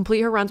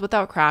complete her runs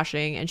without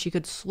crashing, and she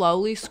could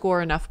slowly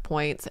score enough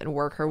points and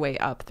work her way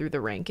up through the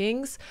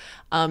rankings,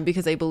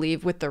 because I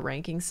believe with the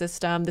ranking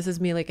system, this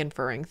is me like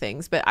inferring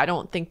things, but I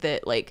don't think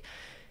that like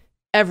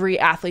every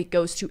athlete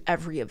goes to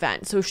every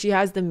event. So if she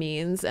has the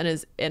means and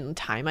is in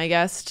time, I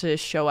guess, to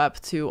show up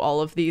to all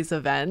of these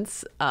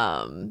events,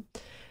 and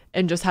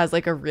just has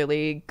like a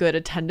really good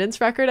attendance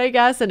record, I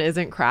guess, and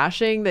isn't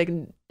crashing,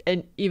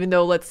 and even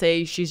though let's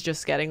say she's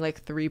just getting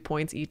like 3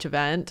 points each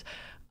event,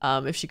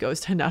 if she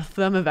goes to enough of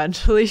them,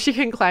 eventually she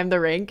can climb the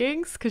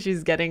rankings because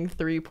she's getting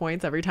 3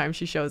 points every time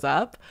she shows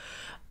up.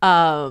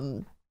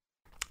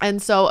 And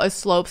so a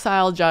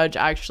slopestyle judge,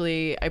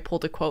 actually, I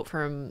pulled a quote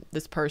from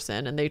this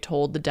person, and they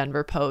told the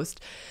Denver Post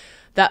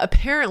that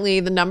apparently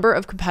the number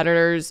of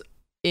competitors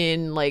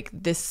in like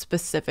this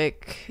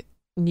specific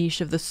niche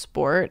of the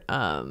sport,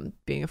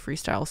 being a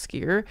freestyle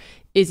skier,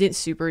 isn't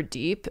super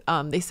deep.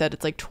 They said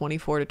it's like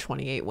 24 to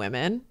 28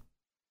 women,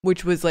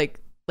 which was like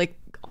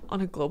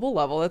on a global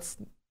level, that's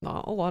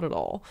not a lot at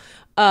all.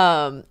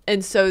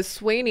 And so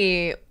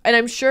Swaney, and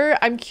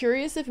I'm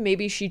curious if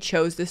maybe she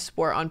chose this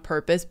sport on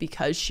purpose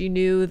because she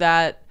knew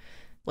that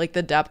like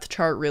the depth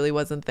chart really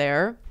wasn't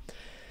there.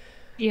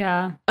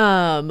 Yeah.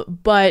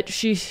 But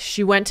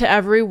she went to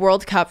every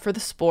World Cup for the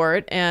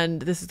sport,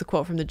 and this is the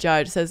quote from the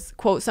judge. It says,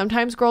 quote,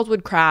 "Sometimes girls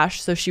would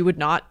crash, so she would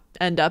not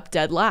end up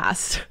dead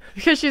last."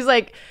 Because she's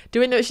like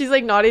she's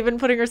like not even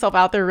putting herself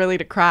out there really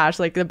to crash.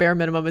 Like the bare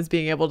minimum is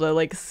being able to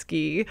like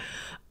ski.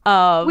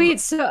 Wait,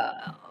 so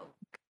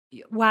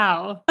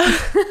wow.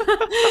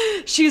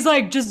 She's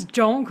like, just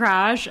don't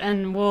crash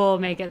and we'll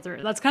make it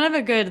through. That's kind of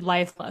a good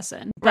life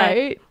lesson. But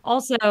right.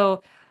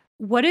 Also,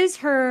 what is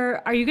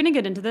her, are you going to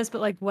get into this,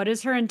 but like, what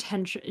is her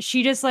intention?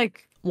 She just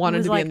like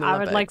wanted to be in the Olympics.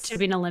 I would like to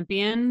be an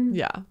Olympian.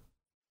 Yeah.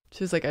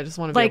 She was like, I just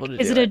want to be able to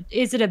do it.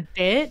 Is it a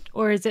bit,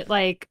 or is it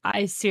like,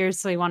 I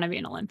seriously want to be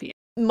an Olympian?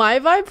 My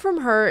vibe from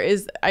her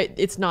is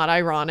it's not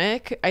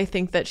ironic. I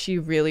think that she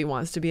really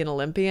wants to be an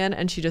Olympian,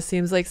 and she just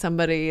seems like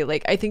somebody,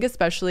 like, I think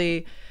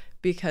especially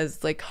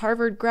because like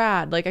Harvard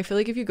grad, like I feel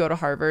like if you go to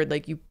Harvard,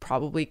 like you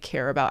probably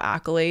care about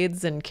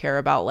accolades and care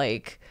about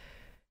like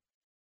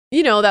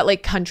you know, that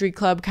like country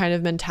club kind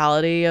of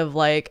mentality of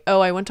like,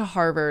 oh, I went to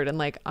Harvard and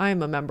like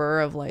I'm a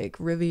member of like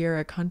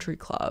Riviera Country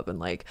Club and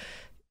like,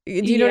 do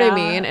you know what I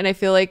mean? And I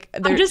feel like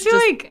there's just feel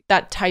like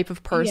that type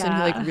of person who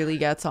like really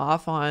gets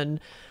off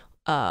on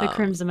the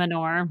Crimson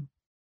Manor.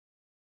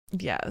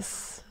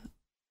 Yes,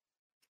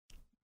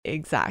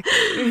 exactly.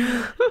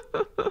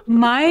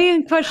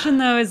 My question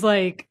though is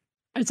like,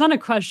 it's not a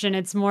question,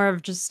 it's more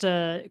of just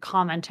a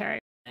commentary.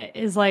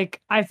 Is like,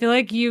 I feel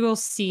like you will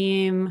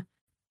seem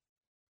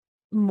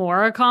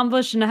more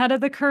accomplished and ahead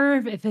of the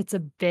curve if it's a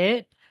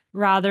bit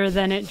rather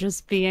than it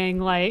just being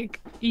like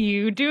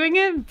you doing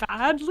it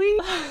badly.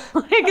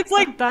 Like it's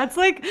like that's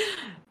like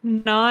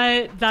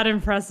not that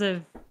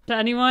impressive to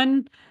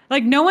anyone.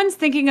 Like no one's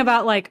thinking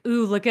about like,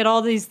 ooh, look at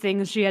all these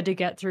things she had to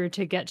get through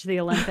to get to the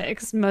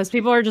Olympics. Most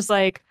people are just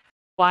like,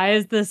 why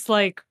is this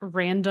like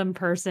random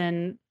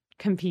person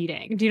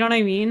competing? Do you know what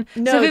I mean?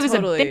 No, so if it was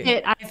totally. a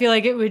bit, I feel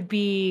like it would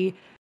be,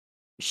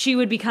 she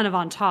would be kind of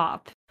on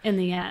top in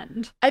the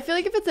end. I feel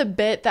like if it's a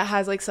bit that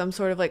has like some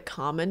sort of like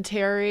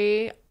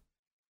commentary,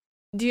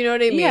 do you know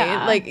what I mean?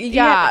 Yeah. Like,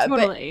 Yeah,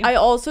 totally. But I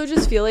also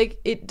just feel like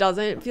it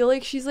doesn't feel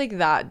like she's like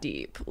that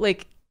deep.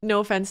 Like, no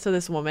offense to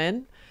this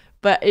woman,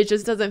 but it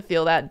just doesn't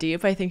feel that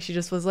deep. I think she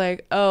just was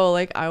like, oh,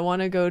 like I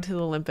want to go to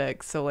the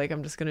Olympics, so like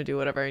I'm just gonna do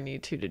whatever I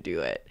need to do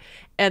it.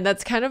 And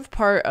that's kind of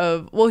part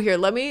of, well, here,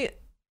 let me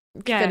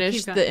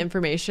finish the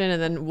information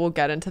and then we'll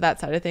get into that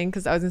side of thing,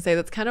 because I was gonna say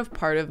that's kind of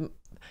part of,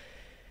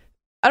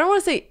 I don't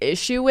want to say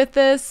issue with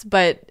this,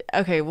 but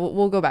okay,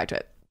 we'll go back to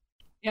it.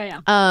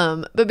 Yeah.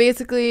 But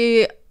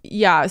basically,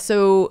 yeah,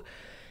 so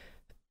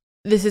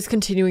this is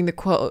continuing the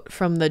quote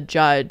from the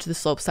judge, the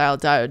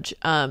slopestyle judge.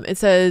 It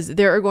says,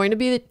 there are going to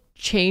be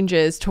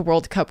changes to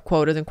World Cup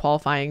quotas and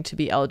qualifying to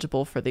be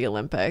eligible for the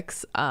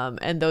Olympics.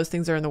 And those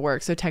things are in the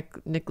works. So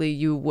technically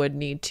you would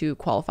need to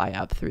qualify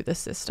up through the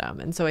system.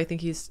 And so I think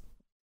he's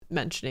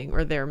mentioning,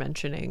 or they're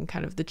mentioning,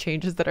 kind of the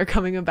changes that are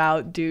coming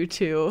about due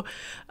to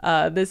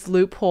this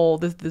loophole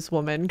this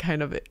woman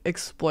kind of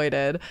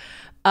exploited.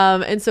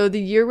 And so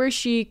the year where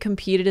she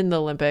competed in the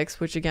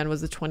Olympics, which again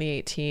was the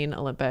 2018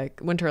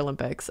 Winter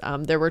Olympics,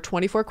 there were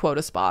 24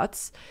 quota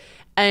spots.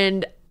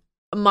 And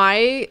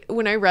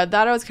when I read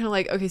that, I was kind of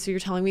like, okay, so you're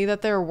telling me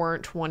that there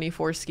weren't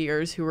 24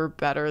 skiers who were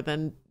better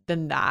than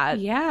that?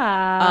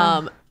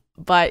 Yeah.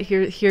 But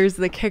here's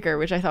the kicker,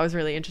 which I thought was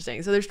really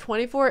interesting. So there's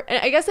 24,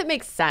 and I guess it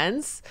makes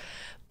sense,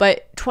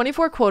 but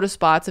 24 quota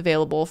spots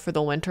available for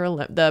the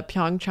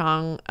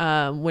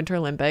Pyeongchang Winter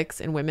Olympics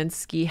in women's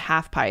ski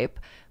halfpipe.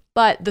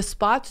 But the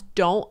spots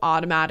don't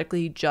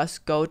automatically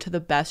just go to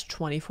the best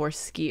 24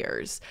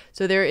 skiers.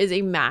 So there is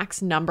a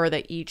max number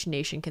that each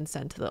nation can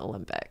send to the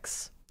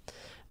Olympics.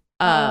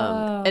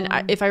 And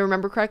if I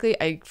remember correctly,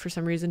 I for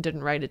some reason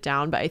didn't write it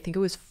down, but I think it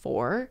was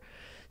 4.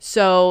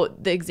 So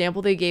the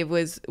example they gave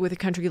was with a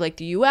country like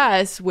the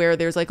US, where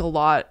there's like a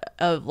lot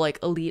of like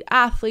elite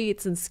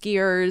athletes and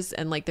skiers,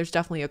 and like there's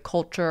definitely a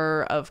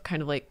culture of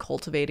kind of like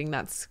cultivating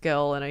that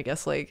skill. And I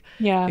guess like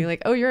being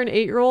like, oh, you're an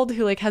 8-year-old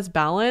who like has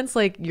balance,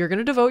 like you're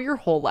gonna devote your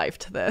whole life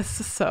to this,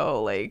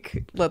 so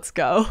like let's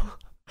go.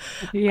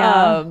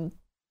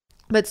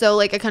 But so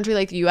like a country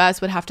like the US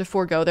would have to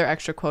forego their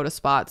extra quota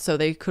spots, so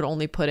they could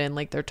only put in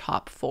like their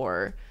top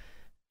 4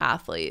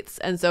 athletes.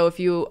 And so if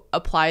you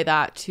apply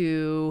that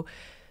to,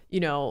 you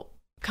know,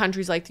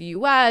 countries like the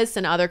US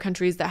and other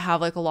countries that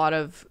have like a lot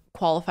of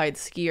qualified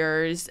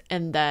skiers,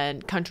 and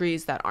then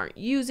countries that aren't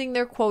using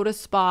their quota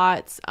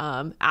spots,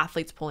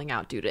 athletes pulling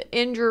out due to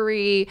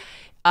injury,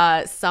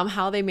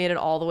 somehow they made it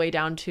all the way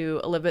down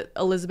to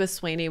Elizabeth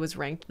Swaney was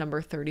ranked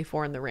number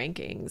 34 in the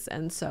rankings,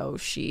 and so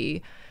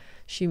she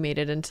made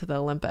it into the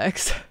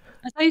Olympics.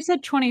 I thought you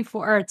said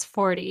 24, or it's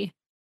 40.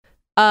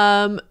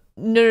 No.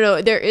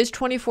 There is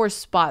 24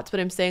 spots, but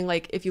I'm saying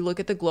like if you look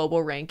at the global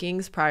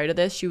rankings prior to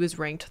this, she was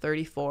ranked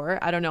 34.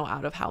 I don't know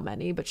out of how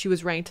many, but she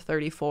was ranked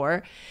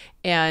 34.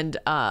 And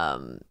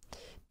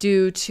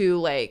due to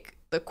like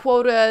the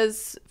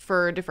quotas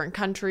for different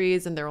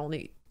countries and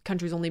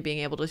countries only being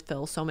able to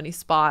fill so many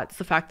spots,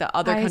 the fact that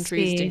other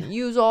countries didn't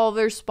use all of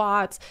their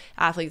spots,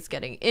 athletes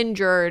getting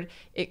injured,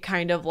 it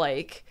kind of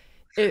like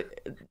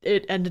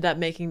it ended up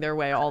making their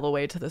way all the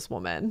way to this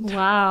woman.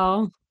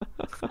 Wow.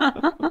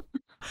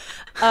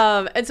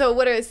 And so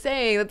what I was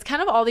saying, that's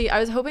kind of I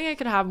was hoping I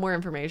could have more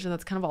information.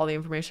 That's kind of all the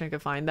information I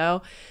could find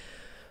though.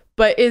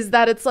 But is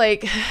that it's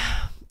like,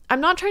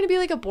 I'm not trying to be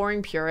like a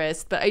boring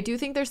purist, but I do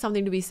think there's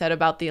something to be said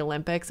about the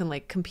Olympics and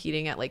like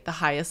competing at like the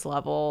highest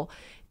level,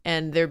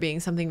 and there being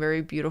something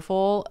very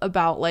beautiful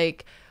about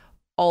like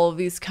all of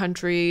these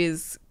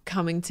countries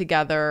coming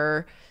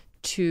together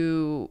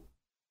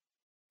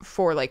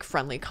for like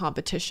friendly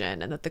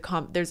competition, and that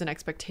there's an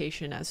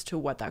expectation as to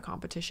what that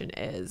competition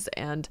is.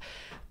 And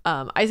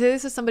I say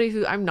this as somebody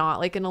who, I'm not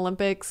like an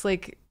Olympics,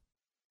 like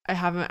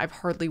I've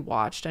hardly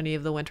watched any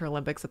of the Winter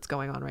Olympics that's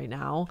going on right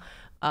now,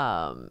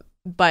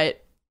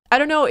 but I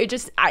don't know, it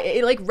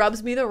like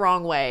rubs me the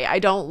wrong way. I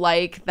don't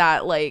like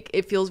that, like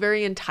it feels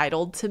very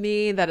entitled to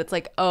me, that it's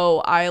like,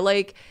 oh, I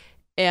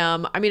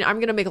mean, I'm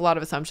gonna make a lot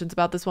of assumptions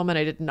about this woman.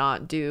 I did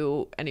not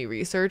do any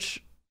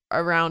research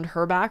around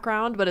her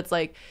background, but it's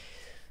like,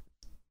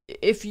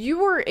 if you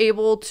were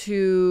able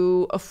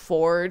to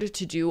afford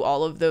to do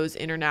all of those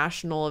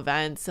international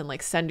events and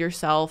like send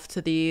yourself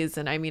to these,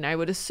 and I mean, I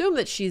would assume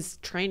that she's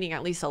training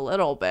at least a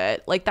little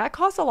bit, like that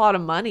costs a lot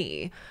of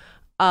money.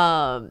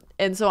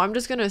 And so I'm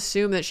just gonna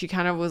assume that she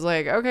kind of was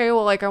like, okay,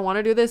 well, like I want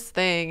to do this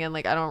thing and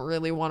like I don't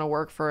really want to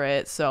work for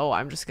it, so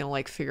I'm just gonna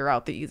like figure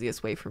out the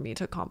easiest way for me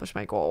to accomplish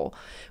my goal.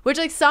 Which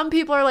like some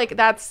people are like,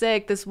 that's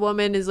sick, this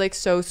woman is like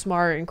so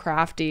smart and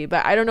crafty,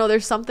 but I don't know,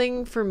 there's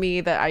something for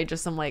me that I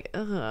just am like,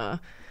 ugh.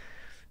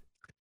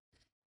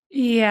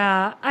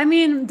 Yeah, I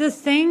mean,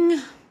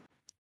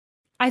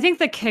 I think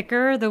the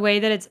kicker, the way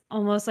that it's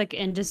almost like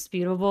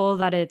indisputable,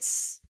 that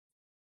it's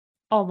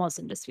almost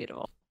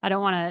indisputable. I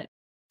don't want to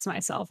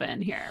myself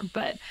in here,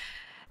 but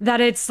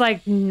that it's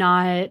like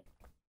not,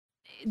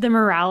 the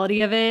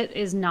morality of it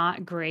is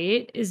not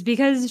great, is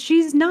because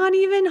she's not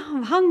even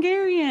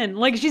Hungarian.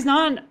 Like she's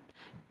not,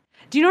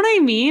 do you know what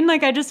I mean?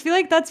 Like I just feel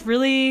like that's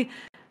really,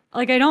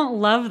 like I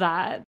don't love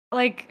that.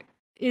 Like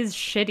is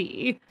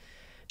shitty.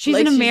 She's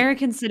like an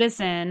American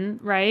citizen,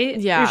 right?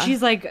 Yeah. Or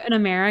she's like an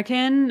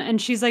American and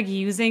she's like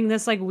using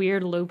this like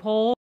weird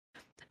loophole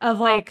of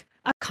like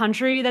a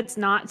country that's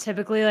not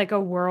typically like a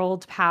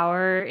world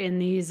power in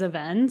these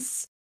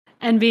events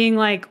and being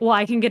like, well,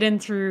 I can get in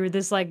through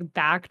this like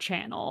back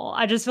channel.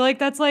 I just feel like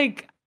that's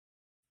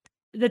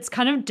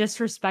kind of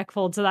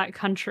disrespectful to that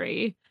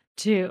country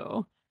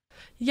too.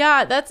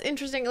 Yeah, that's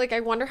interesting. Like I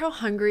wonder how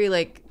Hungary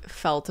like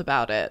felt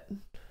about it.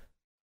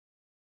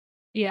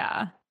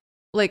 Yeah.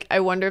 Like I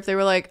wonder if they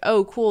were like,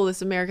 oh cool,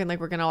 this American, like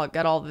we're gonna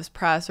get all this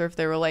press, or if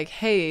they were like,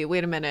 hey,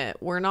 wait a minute,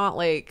 we're not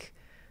like,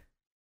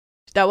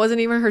 that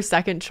wasn't even her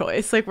second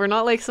choice. Like we're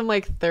not like some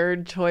like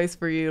third choice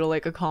for you to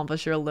like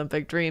accomplish your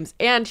Olympic dreams.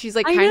 And she's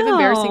like kind of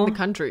embarrassing the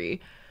country.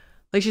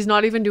 Like she's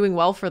not even doing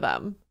well for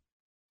them.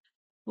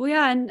 Well,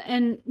 yeah,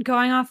 and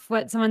going off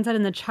what someone said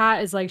in the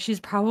chat is like she's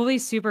probably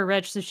super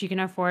rich, so she can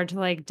afford to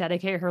like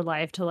dedicate her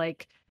life to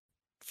like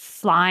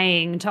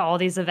flying to all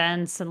these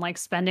events and like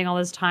spending all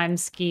this time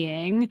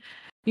skiing.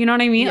 You know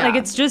what I mean? Yeah. Like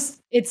it's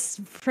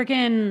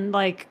freaking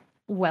like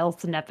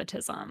wealth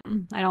nepotism.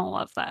 I don't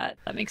love that.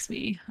 That makes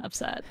me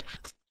upset.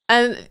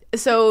 And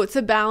so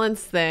to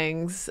balance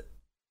things,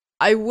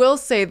 I will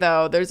say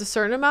though, there's a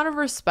certain amount of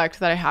respect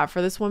that I have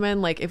for this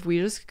woman. Like if we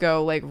just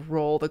go like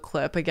roll the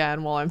clip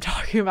again while I'm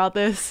talking about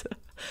this,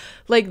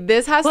 like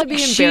this has to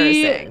be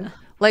embarrassing.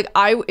 Like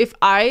if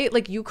I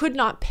like, you could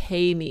not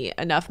pay me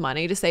enough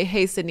money to say,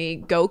 hey Sydney,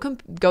 go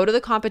to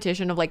the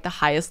competition of like the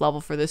highest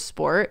level for this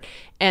sport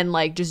and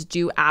like just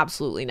do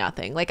absolutely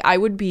nothing. Like I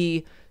would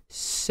be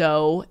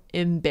so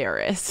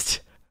embarrassed.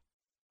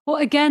 Well,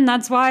 again,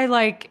 that's why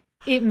like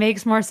it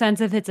makes more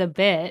sense if it's a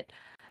bit,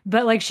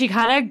 but like she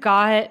kind of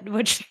got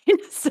what she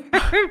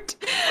deserved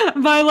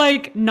by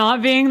like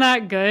not being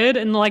that good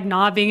and like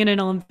not being an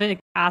Olympic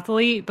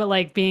athlete, but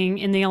like being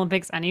in the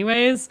Olympics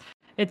anyways.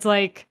 It's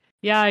like,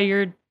 yeah,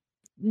 you're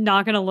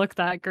not gonna look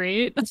that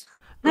great.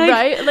 Like,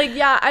 right? Like,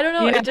 yeah, I don't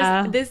know. Yeah. It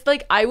just, this,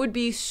 like, I would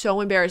be so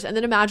embarrassed. And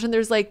then imagine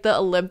there's like the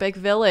Olympic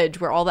Village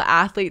where all the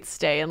athletes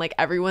stay and like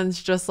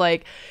everyone's just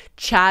like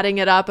chatting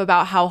it up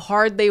about how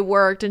hard they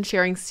worked and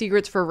sharing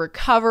secrets for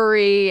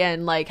recovery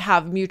and like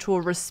have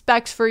mutual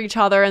respect for each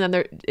other. And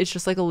then it's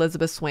just like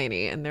Elizabeth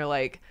Swaney and they're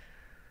like,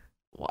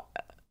 what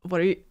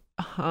are you,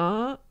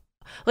 huh?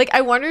 Like,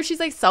 I wonder if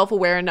she's like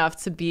self-aware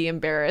enough to be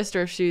embarrassed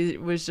or if she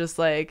was just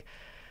like,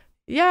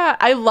 yeah,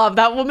 I love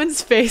that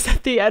woman's face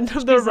at the end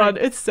of the run.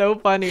 Like, it's so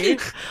funny.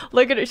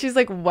 Look at it. She's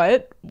like,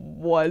 what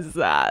was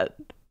that?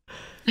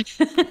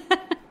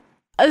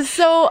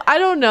 So I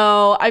don't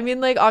know. I mean,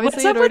 like,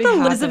 obviously, what's up with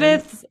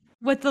Elizabeth? Happened.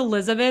 With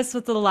Elizabeth,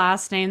 with the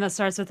last name that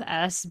starts with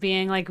S,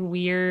 being like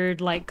weird,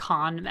 like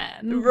con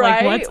men.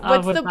 Right? Like,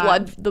 what's the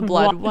that?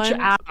 blood Watch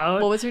one?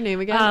 Out. What was her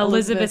name again?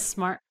 Elizabeth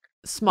Smart.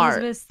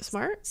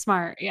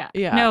 Smart. Yeah.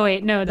 Yeah.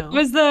 No. That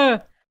was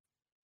the.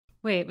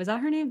 Wait, was that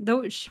her name?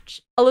 Though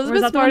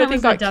Elizabeth Smart, I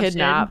think, got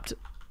kidnapped.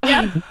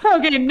 Yeah.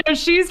 Okay. No,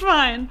 she's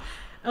fine.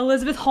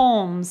 Elizabeth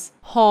Holmes.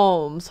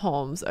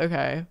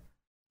 Okay.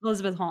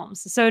 Elizabeth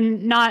Holmes. So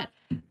not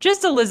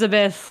just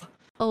Elizabeth.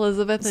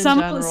 Elizabeth in some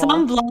general.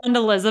 Some blonde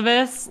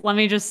Elizabeths. Let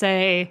me just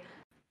say,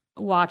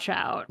 watch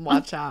out.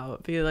 Watch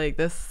out. Be like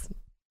this.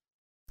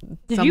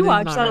 Did you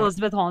watch that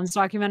Elizabeth Holmes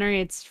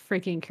documentary? It's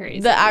freaking crazy.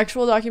 The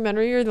actual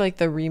documentary or like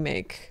the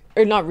remake?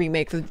 Or not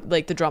remake,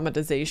 like the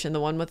dramatization, the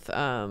one with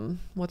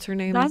what's her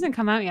name? That hasn't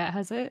come out yet,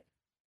 has it?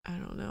 I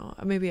don't know.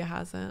 Maybe it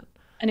hasn't.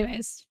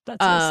 Anyways, that's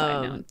a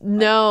side note.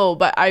 No,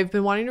 but I've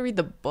been wanting to read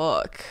the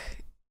book.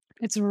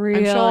 It's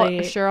really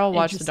I'm sure I'll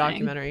watch the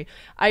documentary.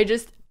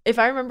 If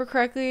I remember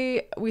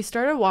correctly, we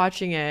started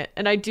watching it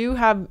and I do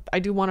want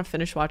to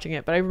finish watching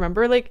it, but I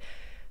remember like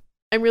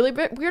I'm really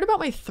weird about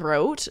my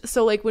throat.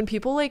 So like when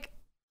people like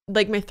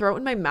my throat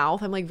and my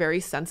mouth, I'm like very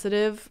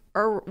sensitive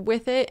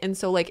with it. And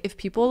so like if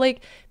people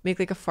like make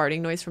like a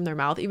farting noise from their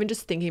mouth, even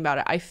just thinking about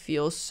it, I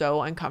feel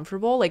so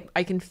uncomfortable. Like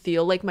I can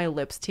feel like my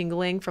lips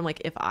tingling from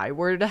like if I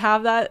were to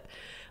have that,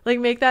 like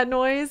make that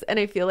noise. And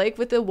I feel like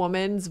with the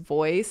woman's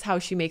voice, how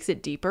she makes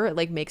it deeper, it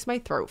like makes my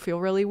throat feel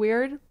really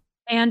weird.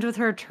 And with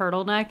her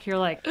turtleneck, you're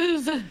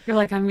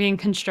like, I'm being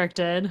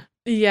constricted.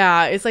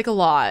 Yeah, it's like a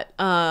lot.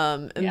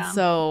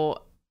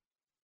 So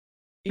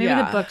maybe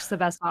the book's the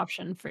best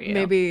option for you.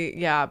 Maybe,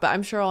 yeah, but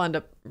I'm sure I'll end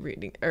up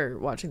reading or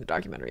watching the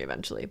documentary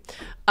eventually.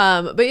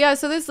 But yeah,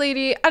 so this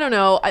lady, I don't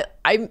know,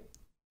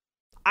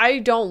 I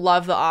don't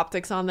love the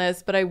optics on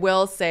this, but I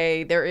will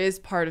say there is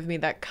part of me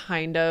that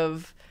kind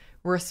of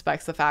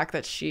respects the fact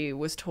that she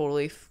was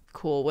totally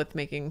cool with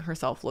making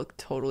herself look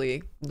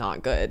totally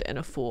not good and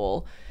a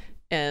fool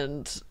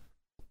and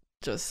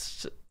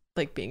just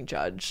like being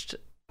judged.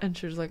 And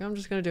she was like, I'm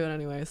just gonna do it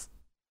anyways.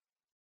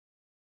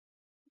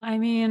 I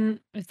mean,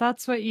 if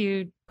that's what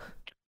you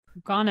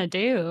gonna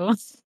do,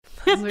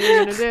 that's what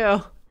you're gonna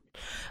do.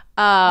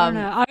 I don't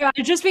know.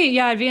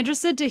 I'd be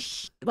interested to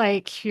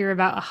hear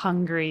about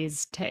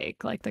Hungary's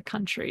take, like the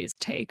country's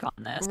take on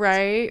this.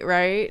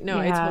 Right. No,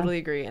 I totally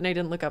agree. And I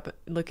didn't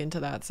look into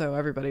that, so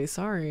everybody's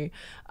sorry.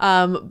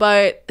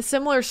 But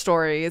similar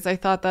stories. I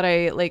thought that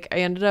I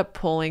ended up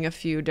pulling a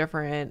few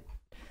different.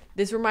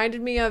 This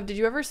reminded me of, did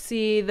you ever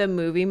see the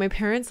movie? My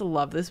parents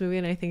love this movie,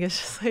 and I think it's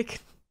just like,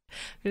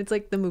 it's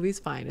like the movie's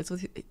fine. It's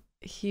with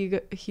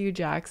Hugh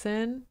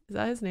Jackson. Is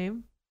that his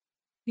name?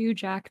 Hugh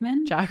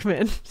Jackman?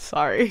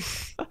 Sorry.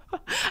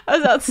 I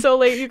was out so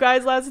late, you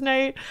guys, last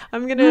night.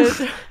 I'm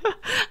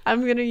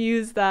gonna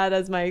use that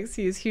as my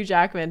excuse. Hugh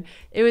Jackman.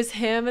 It was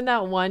him and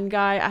that one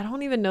guy. I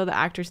don't even know the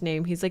actor's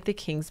name. He's like the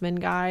Kingsman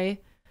guy.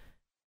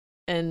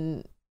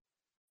 And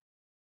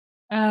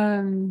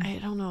I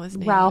don't know his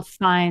name. Ralph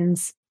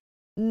Fiennes.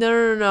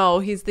 No.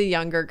 He's the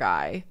younger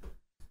guy.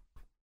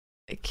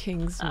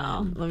 Kingsman.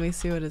 Oh. Let me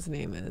see what his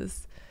name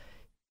is.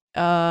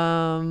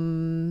 What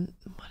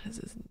is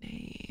his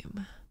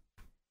name?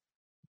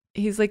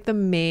 He's like the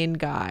main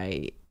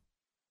guy.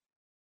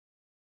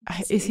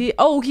 Is he?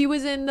 Oh, he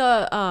was in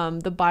the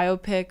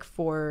biopic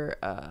for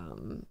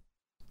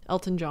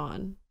Elton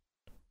John.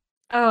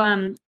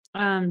 Oh,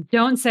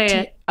 don't say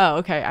it. Oh,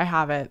 okay, I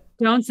have it.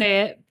 Don't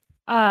say it.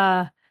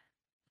 I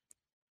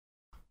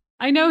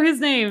know his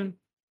name.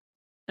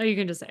 Oh, you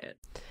can just say it.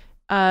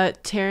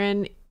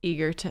 Taron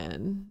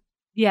Egerton.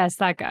 Yes,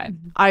 that guy.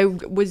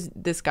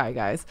 This guy,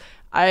 guys.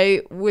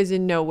 I was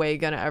in no way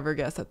gonna ever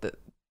guess that.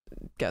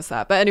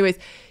 But anyways,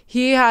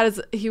 he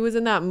was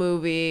in that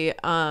movie,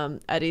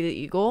 Eddie the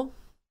Eagle.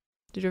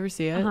 Did you ever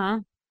see it?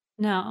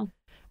 No.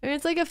 I mean,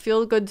 it's like a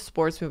feel-good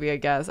sports movie, I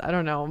guess. I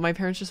don't know. My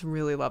parents just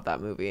really loved that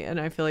movie, and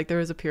I feel like there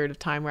was a period of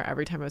time where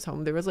every time I was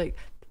home, there was like,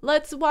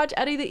 let's watch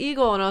Eddie the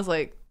Eagle, and I was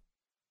like,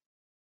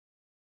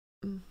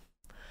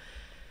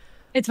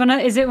 Is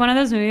it one of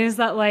those movies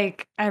that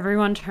like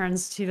everyone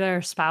turns to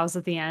their spouse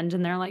at the end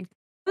and they're like, "It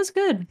was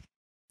good."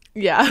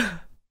 Yeah.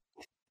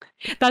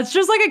 That's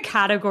just like a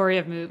category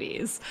of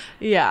movies.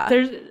 Yeah.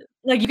 There's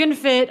like, you can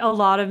fit a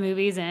lot of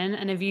movies in,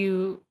 and if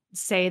you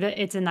say that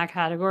it's in that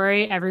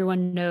category,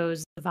 everyone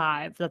knows the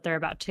vibe that they're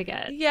about to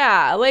get.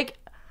 Yeah,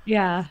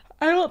 yeah.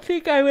 I don't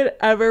think I would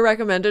ever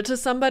recommend it to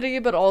somebody,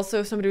 but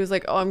also if somebody was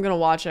like, oh, I'm gonna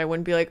watch it, I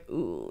wouldn't be like,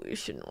 ooh, you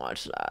shouldn't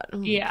watch that.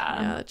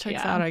 Yeah. It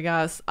checks out, I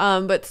guess.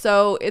 But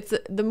so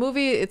the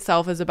movie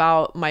itself is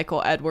about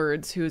Michael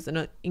Edwards, who's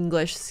an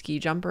English ski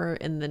jumper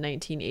in the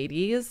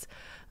 1980s.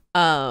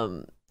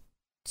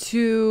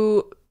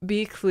 To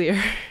be clear,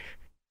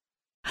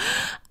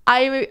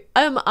 I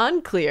am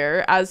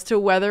unclear as to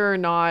whether or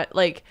not,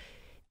 like,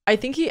 I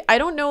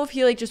don't know if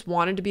he just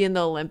wanted to be in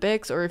the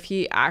Olympics, or if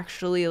he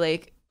actually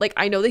like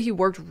I know that he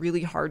worked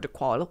really hard to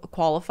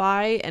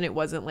qualify, and it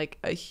wasn't like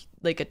a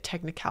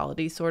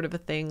technicality sort of a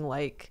thing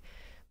like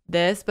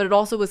this, but it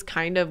also was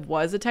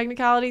a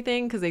technicality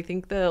thing, because I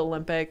think the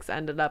Olympics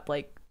ended up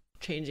like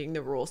changing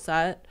the rule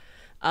set,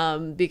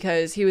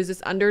 because he was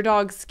this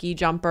underdog ski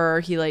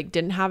jumper. He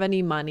didn't have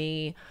any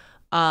money.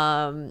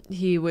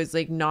 He was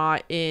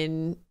not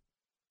in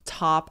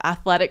top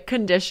athletic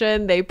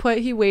condition.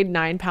 He weighed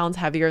 9 pounds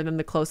heavier than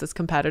the closest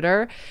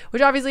competitor,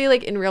 which obviously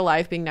in real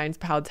life being 9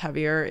 pounds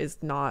heavier is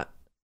not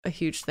a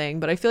huge thing,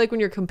 but I feel like when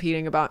you're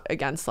competing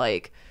against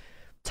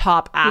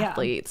top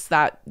athletes,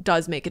 that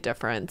does make a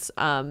difference.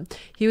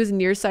 He was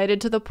nearsighted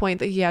to the point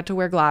that he had to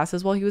wear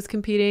glasses while he was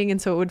competing,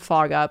 and so it would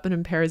fog up and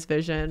impair his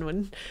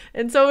vision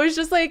and so it was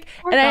just I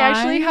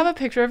actually have a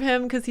picture of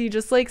him, because he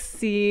just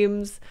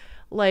seems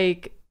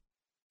like,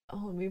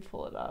 oh, let me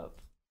pull it up.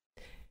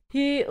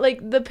 He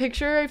the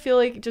picture, I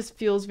feel just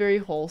feels very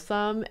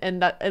wholesome,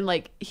 and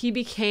he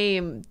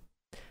became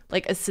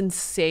a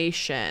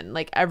sensation.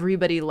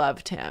 Everybody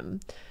loved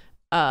him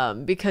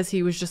because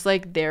he was just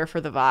there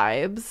for the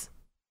vibes,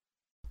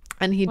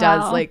 and he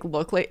does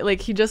look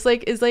like he just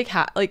is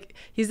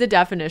he's the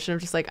definition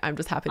of just I'm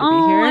just happy to be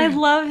here. I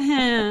love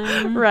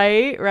him.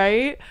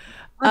 right.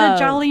 What a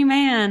jolly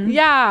man.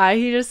 Yeah,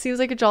 he just seems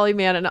like a jolly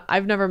man, and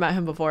I've never met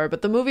him before,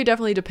 but the movie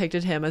definitely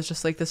depicted him as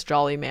just this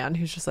jolly man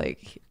who's just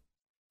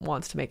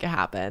wants to make it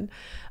happen.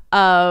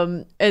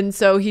 And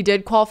so he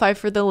did qualify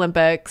for the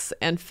Olympics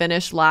and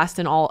finished last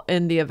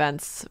in the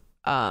events,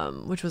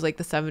 which was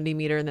the 70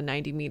 meter and the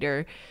 90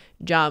 meter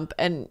jump,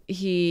 and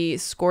he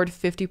scored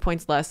 50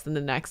 points less than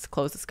the next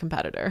closest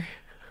competitor.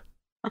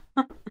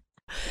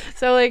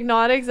 So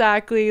not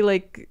exactly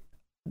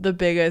the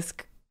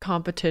biggest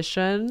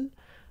competition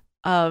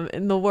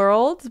in the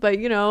world, but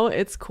you know,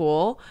 it's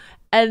cool.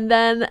 And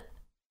then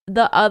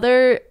the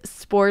other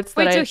sports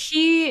that so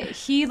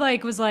he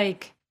like was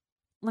like,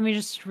 let me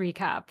just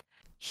recap.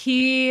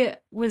 He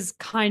was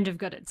kind of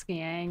good at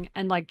skiing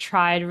and like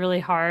tried really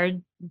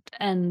hard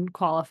and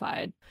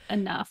qualified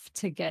enough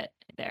to get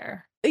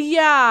there.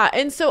 Yeah,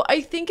 and so I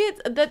think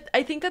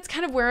that's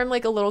kind of where I'm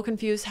like a little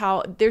confused,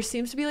 how there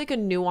seems to be like a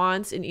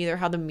nuance in either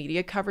how the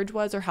media coverage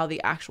was or how the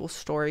actual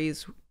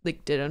stories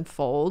like did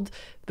unfold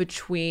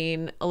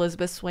between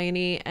Elizabeth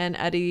Swaney and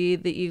Eddie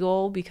the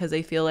Eagle, because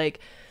I feel like,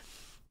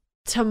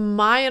 to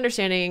my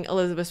understanding,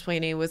 Elizabeth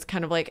Swaney was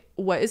kind of like,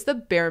 what is the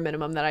bare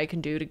minimum that I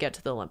can do to get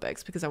to the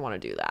Olympics, because I want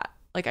to do that.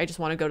 Like, I just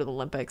want to go to the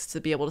Olympics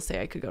to be able to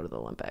say I could go to the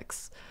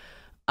Olympics.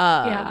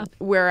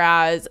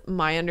 Whereas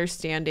my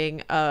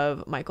understanding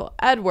of Michael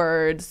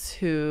Edwards,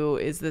 who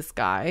is this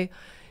guy,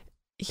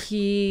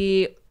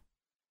 he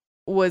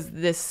was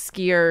this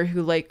skier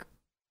who like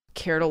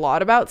cared a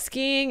lot about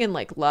skiing and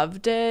like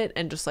loved it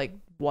and just like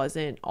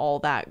wasn't all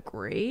that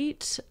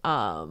great.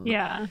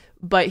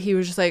 But he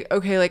was just like,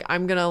 okay, like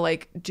I'm gonna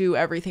like do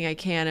everything I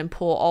can and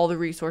pull all the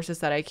resources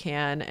that I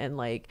can and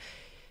like,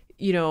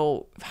 you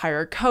know,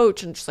 hire a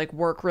coach and just like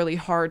work really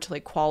hard to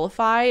like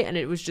qualify. And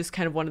it was just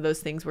kind of one of those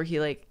things where he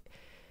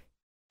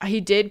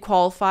did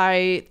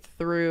qualify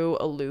through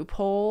a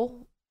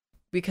loophole,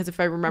 because if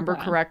I remember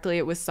correctly,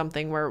 it was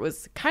something where it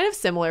was kind of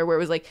similar, where it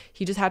was like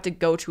he just had to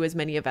go to as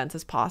many events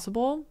as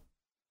possible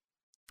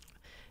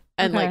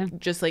and like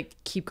just like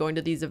keep going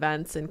to these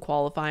events and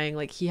qualifying.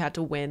 Like he had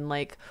to win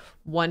like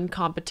one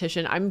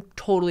competition. I'm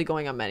totally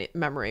going on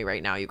memory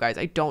right now, you guys.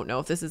 I don't know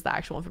if this is the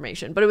actual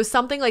information, but it was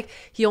something like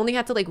he only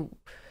had to like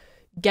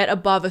get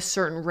above a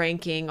certain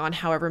ranking on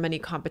however many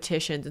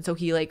competitions. And so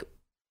he like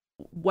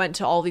went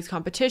to all these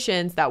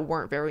competitions that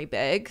weren't very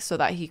big so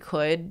that he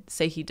could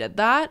say he did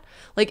that.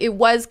 Like it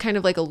was kind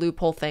of like a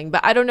loophole thing,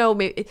 but I don't know,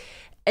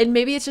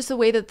 maybe it's just the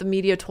way that the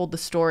media told the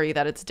story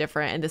that it's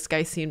different, and this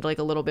guy seemed like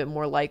a little bit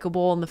more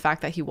likable, and the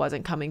fact that he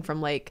wasn't coming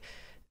from like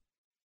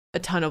a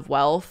ton of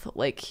wealth,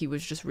 like he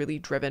was just really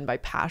driven by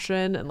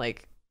passion and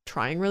like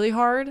trying really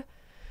hard.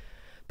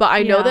 But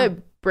I know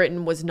that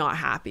Britain was not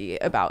happy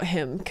about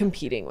him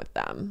competing with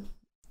them.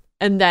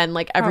 And then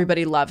like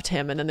everybody loved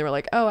him, and then they were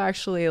like, oh,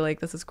 actually, like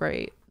this is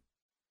great.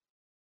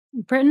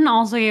 Britain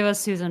also gave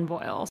us Susan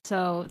Boyle,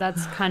 so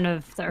that's kind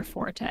of their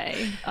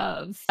forte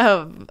of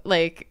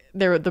like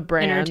they're the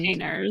brand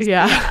entertainers.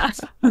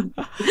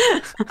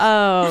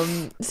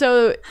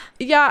 So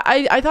yeah,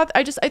 I thought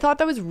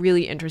that was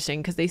really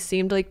interesting, because they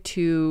seemed like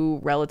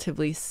two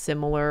relatively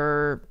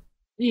similar.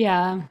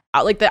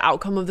 Like the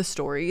outcome of the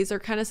stories are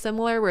kind of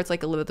similar, where it's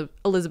like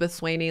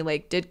Elizabeth Swaney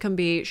like did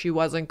compete, she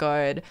wasn't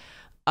good,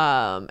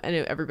 and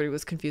everybody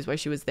was confused why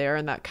she was there,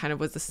 and that kind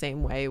of was the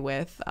same way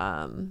with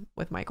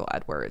Michael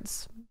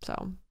Edwards.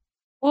 So,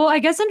 well, I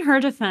guess in her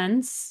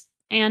defense,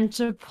 and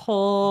to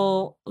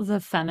pull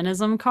the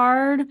feminism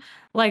card,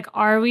 like,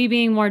 are we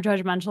being more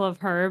judgmental of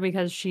her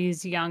because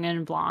she's young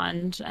and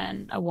blonde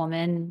and a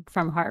woman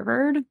from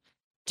Harvard?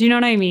 Do you know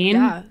what I mean?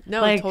 Yeah,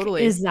 no, like,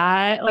 totally. Is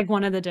that like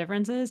one of the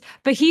differences?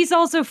 But he's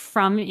also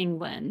from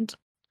England.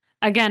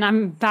 Again,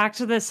 I'm back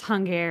to this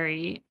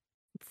Hungary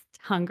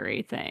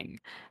thing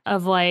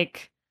of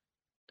like,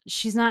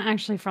 she's not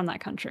actually from that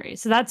country.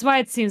 So that's why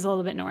it seems a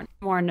little bit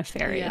more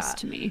nefarious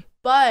to me.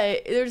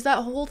 But there's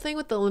that whole thing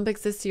with the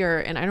Olympics this year,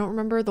 and I don't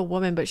remember the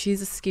woman, but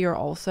she's a skier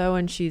also,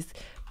 and she's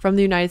from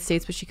the United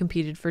States, but she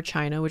competed for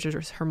China, which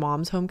is her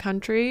mom's home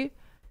country.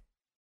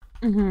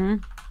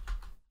 China,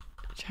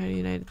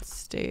 United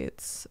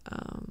States,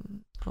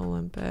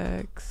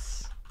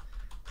 Olympics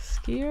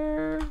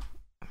skier.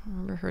 I don't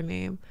remember her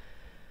name.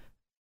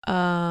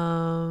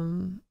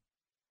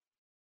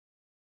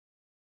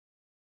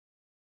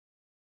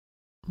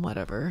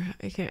 Whatever.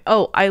 I can't.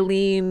 Oh,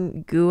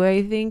 Eileen Gu,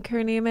 I think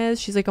her name is.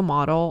 She's like a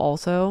model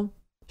also.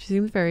 She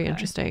seems very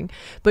interesting.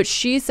 But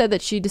she said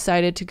that she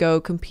decided to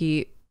go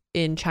compete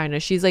in China.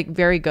 She's like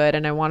very good,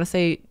 and I want to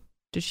say,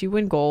 did she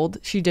win gold?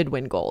 She did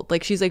win gold.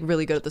 Like she's like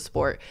really good at the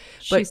sport.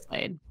 But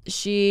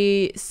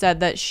she said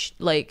that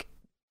like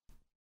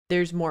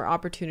there's more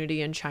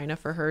opportunity in China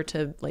for her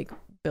to like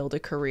build a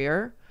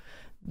career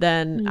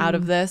than out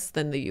of this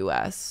than the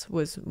US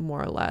was,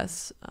 more or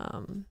less.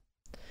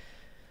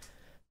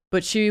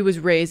 But she was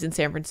raised in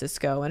San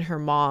Francisco, and her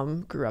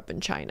mom grew up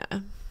in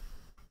China.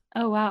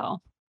 Oh,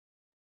 wow.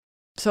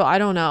 So I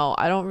don't know.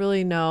 I don't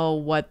really know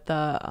what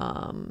the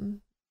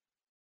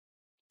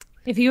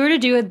if you were to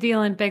do the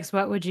Olympics,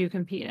 what would you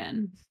compete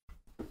in?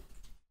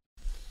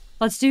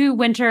 Let's do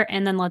winter,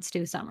 and then let's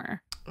do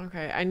summer.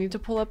 Okay, I need to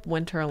pull up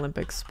Winter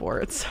Olympic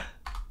sports.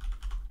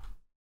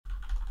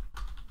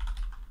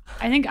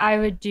 I think I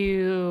would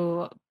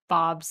do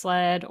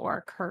bobsled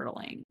or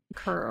curling.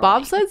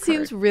 Bobsled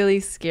seems really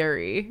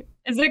scary.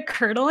 Is it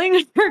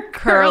curdling or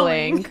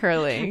curling?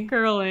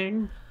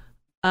 Curling.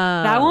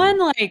 That one,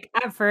 like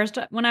at first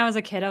when I was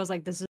a kid, I was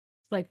like, this is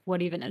like,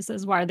 what even is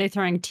this? Why are they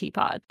throwing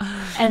teapots?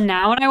 And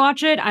now when I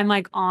watch it, I'm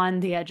like on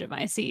the edge of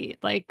my seat.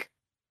 Like,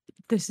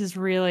 this is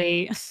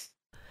really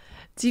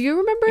Do you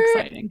remember?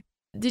 Exciting.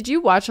 Did you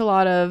watch a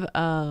lot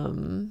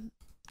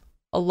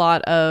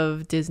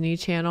of Disney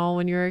Channel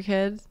when you were a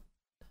kid?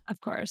 Of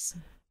course.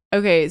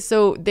 Okay,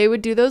 so they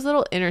would do those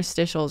little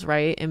interstitials,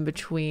 right, in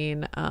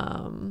between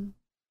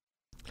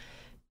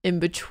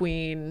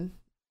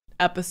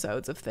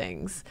episodes of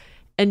things.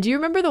 And do you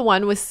remember the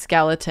one with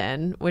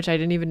Skeleton, which I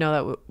didn't even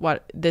know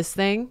this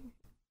thing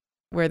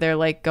where they're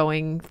like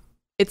going,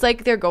 it's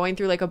like they're going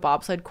through like a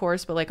bobsled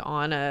course, but like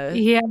on a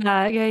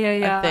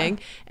thing.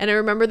 And I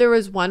remember there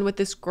was one with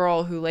this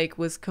girl who like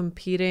was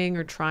competing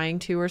or trying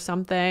to or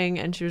something,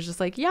 and she was just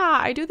like, yeah,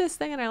 I do this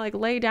thing and I like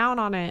lay down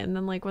on it, and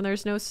then like when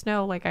there's no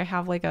snow, like I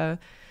have like a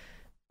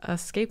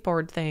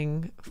skateboard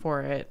thing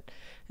for it.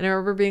 And I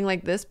remember being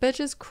like, this bitch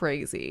is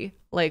crazy.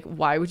 Like,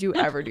 why would you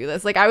ever do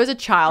this? Like, I was a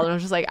child and I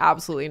was just like,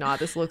 absolutely not.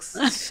 This looks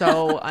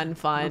so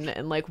unfun.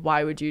 And like,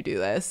 why would you do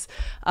this?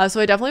 So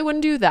I definitely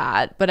wouldn't do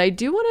that. But I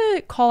do want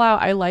to call out,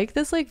 I like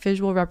this like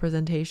visual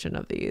representation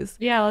of these.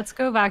 Yeah, let's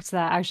go back to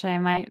that. Actually, I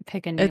might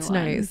pick a new one. It's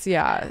nice.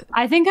 Yeah.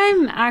 I think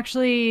I'm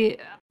actually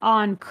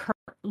on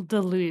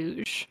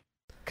Deluge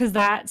because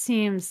that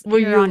seems. Will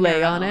you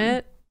lay on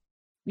it?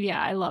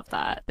 Yeah, I love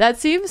that. That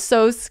seems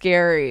so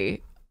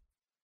scary.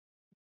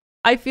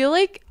 I feel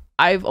like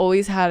I've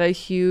always had a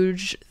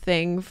huge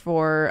thing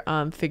for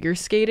figure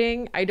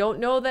skating. I don't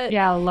know that.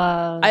 Yeah,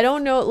 love. I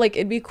don't know. Like,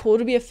 it'd be cool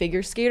to be a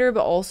figure skater,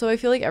 but also I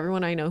feel like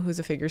everyone I know who's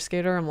a figure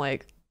skater, I'm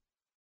like,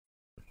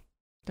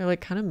 they're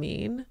like kind of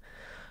mean.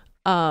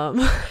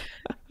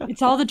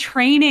 It's all the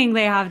training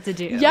they have to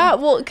do. Yeah,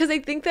 well, because I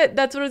think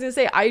that's what I was gonna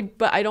say.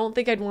 But I don't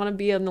think I'd want to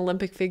be an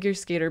Olympic figure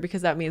skater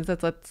because that means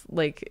that's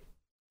like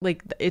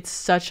it's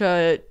such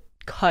a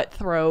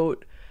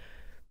cutthroat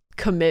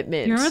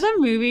commitment. You remember the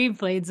movie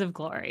Blades of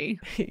Glory?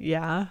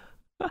 Yeah.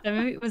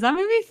 Was that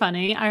movie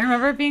funny? I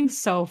remember it being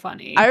so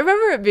funny. I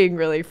remember it being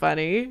really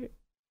funny.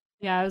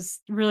 Yeah, it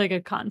was a really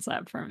good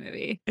concept for a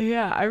movie.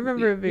 Yeah, I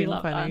remember it being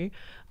funny.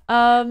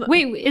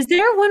 Wait, is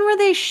there one where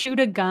they shoot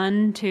a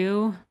gun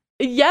too?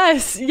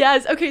 Yes.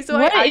 Okay, so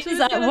what I actually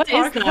was going to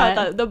talk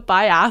about the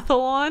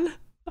biathlon.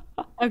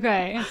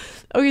 Okay,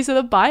 so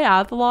the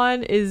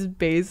biathlon is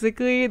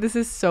basically, this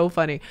is so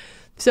funny.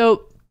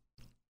 So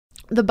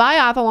the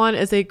biathlon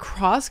is a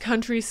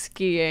cross-country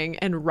skiing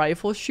and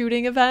rifle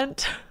shooting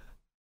event.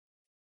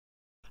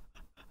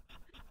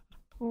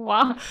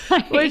 Wow.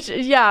 Which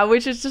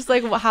is just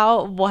like,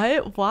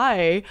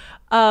 why?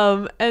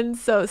 And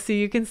so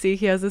you can see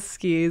he has his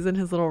skis and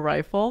his little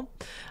rifle.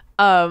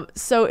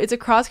 So it's a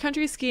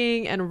cross-country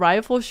skiing and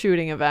rifle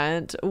shooting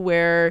event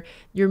where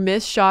your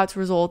missed shots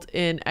result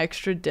in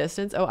extra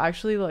distance. Oh,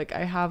 actually, look,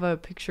 I have a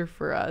picture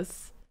for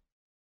us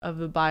of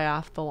the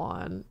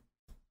biathlon.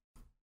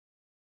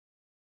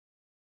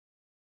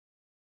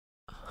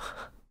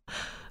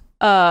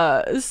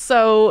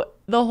 So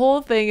the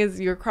whole thing is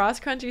you're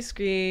cross-country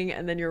skiing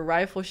and then you're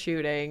rifle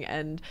shooting,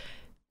 and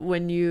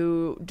when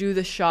you do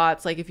the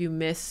shots, like if you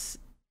miss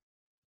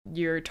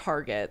your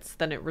targets,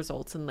 then it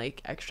results in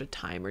like extra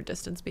time or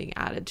distance being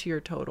added to your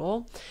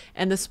total.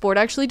 And the sport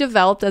actually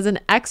developed as an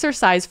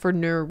exercise for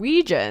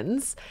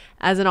Norwegians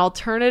as an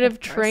alternative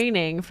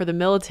training for the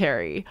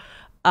military.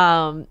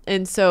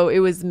 And so it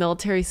was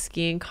military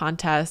skiing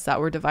contests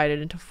that were divided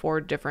into 4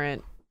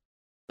 different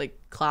like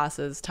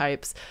classes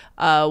types.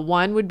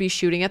 One would be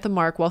shooting at the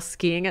mark while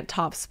skiing at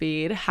top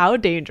speed. How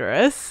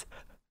dangerous.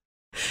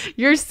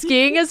 You're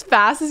skiing as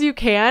fast as you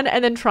can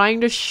and then trying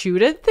to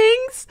shoot at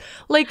things.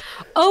 Like,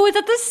 oh, it's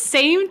at the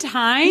same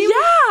time?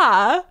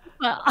 Yeah.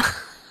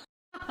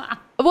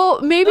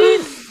 Well,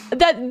 maybe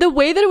that the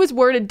way that it was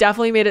worded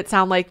definitely made it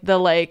sound like the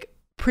like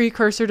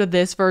precursor to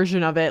this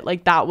version of it.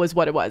 Like that was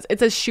what it was. It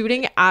says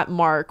shooting at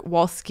mark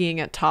while skiing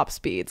at top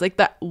speeds. Like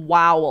that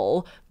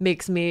wow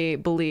makes me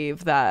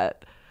believe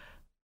that.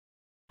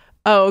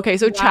 Oh, okay.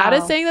 So Chad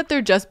is saying that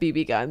they're just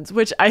BB guns,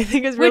 which I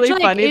think is really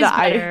funny. It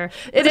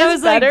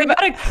is better. Like, we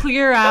gotta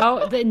clear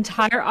out the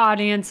entire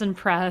audience and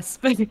press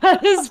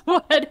because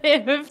what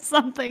if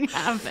something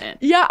happened?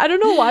 Yeah, I don't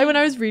know why when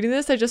I was reading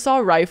this, I just saw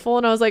a rifle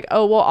and I was like,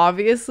 oh, well,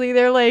 obviously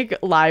they're like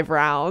live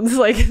rounds.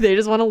 Like they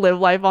just want to live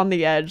life on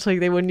the edge.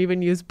 Like they wouldn't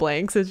even use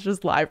blanks. It's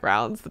just live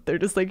rounds that they're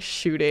just like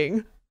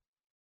shooting.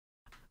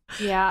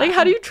 Yeah. Like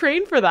how do you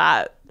train for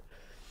that?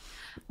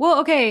 Well,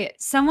 okay,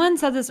 someone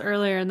said this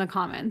earlier in the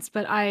comments,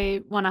 but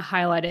I want to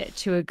highlight it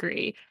to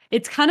agree.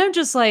 It's kind of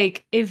just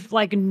like if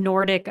like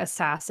Nordic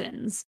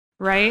assassins,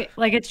 right?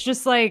 Like it's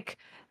just like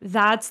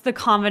that's the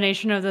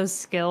combination of those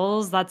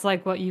skills. That's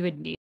like what you would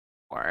need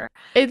for.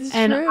 It's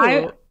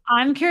true.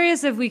 I'm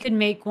curious if we could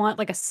make one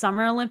like a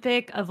Summer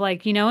Olympic of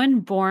like, you know, in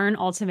Bourne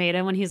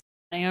Ultimatum when he's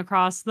running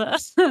across the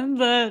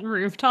the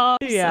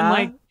rooftops. Yeah.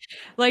 And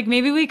like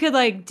maybe we could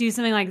like do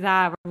something like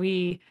that where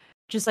we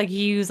just like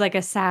use like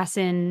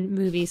assassin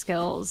movie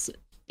skills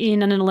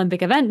in an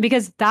Olympic event,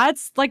 because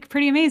that's like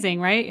pretty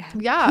amazing, right?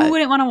 Yeah. Who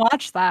wouldn't want to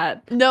watch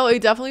that? No,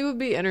 it definitely would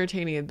be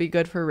entertaining. It'd be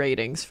good for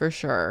ratings for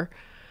sure.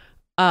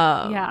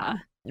 Yeah.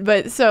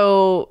 But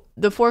so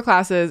the 4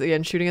 classes,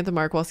 again, shooting at the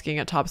mark while skiing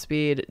at top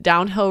speed,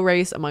 downhill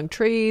race among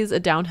trees, a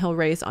downhill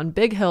race on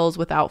big hills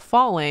without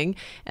falling,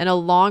 and a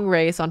long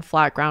race on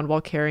flat ground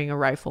while carrying a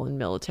rifle and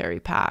military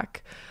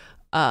pack.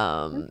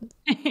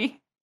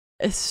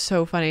 It's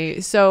so funny.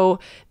 So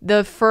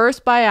the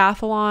first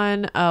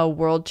biathlon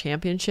world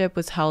championship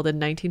was held in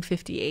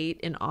 1958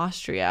 in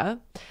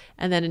Austria.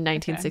 And then in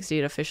 1960,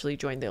 it officially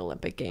joined the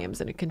Olympic Games,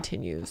 and it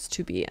continues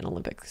to be an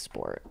Olympic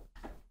sport.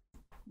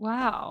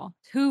 Wow.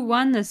 Who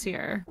won this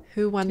year?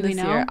 Who won this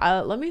year?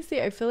 Let me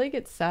see. I feel like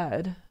it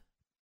said.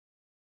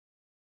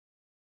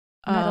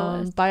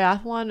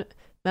 Biathlon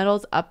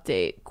medals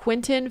update.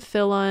 Quentin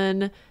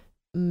Fillon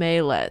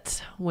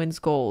Maillet wins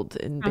gold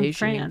in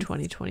Beijing France.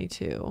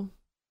 2022.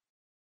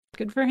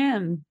 Good for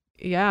him.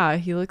 Yeah,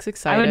 he looks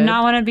excited. I would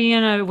not want to be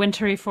in a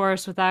wintry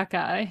forest with that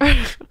guy.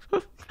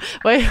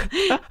 Wait,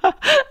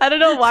 I don't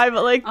know why,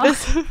 but like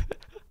this.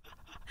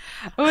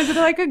 Was it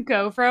like a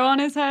GoPro on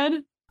his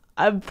head?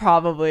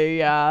 Probably,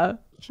 yeah.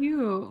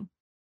 Cute.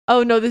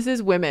 Oh no, this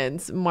is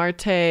women's.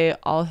 Marte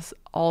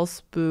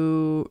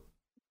Alsbu.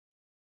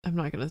 I'm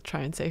not gonna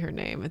try and say her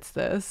name. It's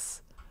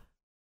this.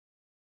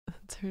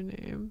 That's her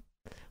name.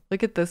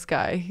 Look at this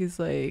guy. He's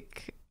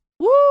like,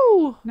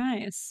 woo!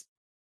 Nice.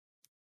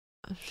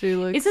 She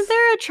looks. Isn't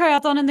there a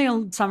triathlon in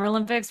the Summer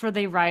Olympics where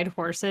they ride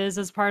horses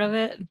as part of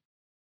it?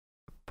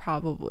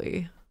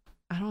 Probably.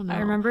 I don't know. I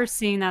remember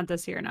seeing that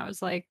this year, and I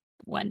was like,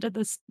 when did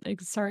this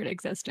start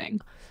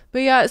existing? But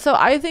yeah, so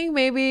I think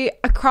maybe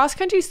a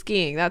cross-country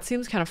skiing. That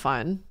seems kind of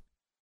fun.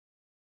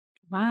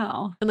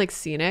 Wow. And like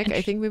scenic.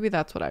 I think maybe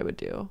that's what I would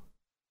do.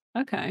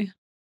 Okay.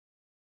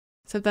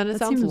 Except then it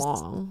sounds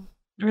long.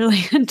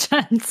 Really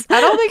intense. I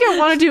don't think I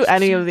want to do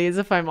any of these,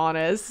 if I'm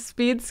honest.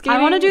 Speed skating.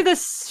 I want to do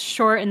this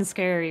short and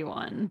scary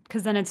one,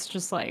 because then it's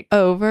just like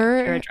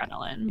over pure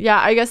adrenaline. Yeah,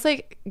 I guess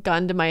like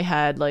gun to my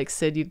head, like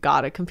Sid, you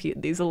gotta compete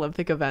in these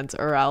Olympic events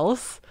or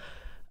else.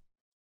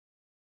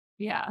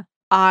 Yeah.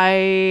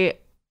 I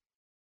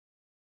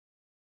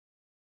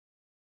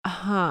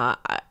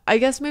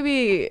guess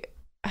maybe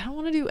I don't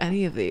want to do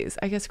any of these.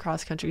 I guess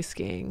cross country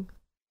skiing.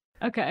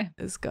 Okay.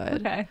 Is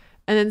good. Okay.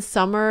 And then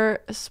summer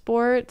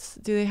sports.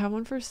 Do they have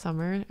one for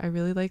summer? I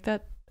really like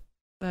that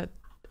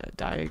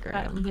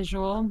diagram. That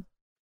visual.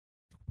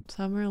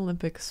 Summer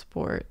Olympic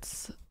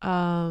sports.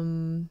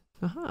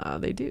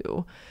 They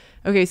do.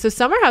 Okay, so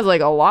summer has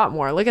like a lot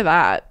more. Look at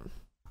that. Oh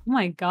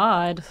my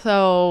god.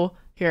 So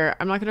here,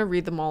 I'm not gonna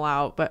read them all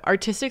out, but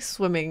artistic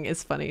swimming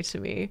is funny to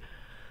me.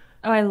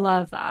 Oh, I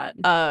love that.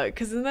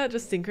 Because isn't that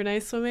just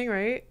synchronized swimming,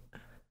 right?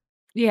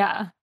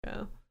 Yeah.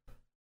 Yeah.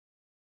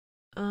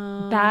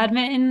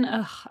 Badminton.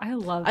 Ugh, I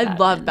love badminton. I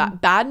love that.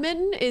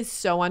 Badminton is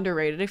so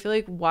underrated. I feel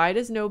like why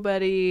does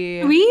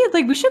nobody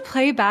we should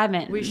play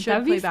badminton. We should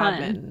That'd play be fun.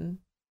 badminton.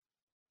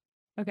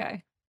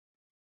 Okay.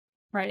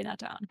 Writing that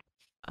down.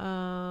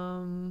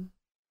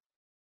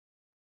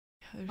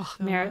 There's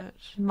so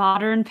much.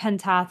 Modern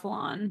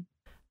pentathlon.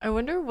 I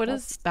wonder what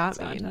does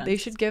that mean? They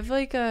should give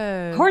like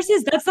a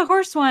horses. That's the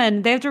horse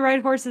one. They have to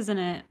ride horses in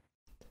it.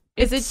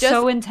 Is it just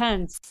so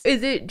intense?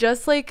 Is it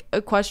just like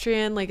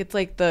equestrian? Like it's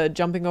like the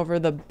jumping over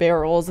the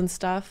barrels and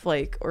stuff?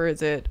 Like, or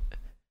is it?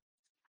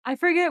 I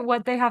forget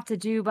what they have to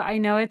do, but I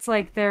know it's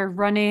like they're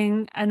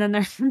running and then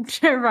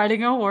they're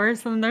riding a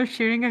horse and they're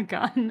shooting a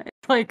gun.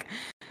 It's like,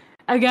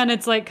 again,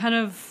 it's kind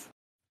of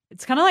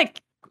like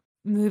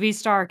movie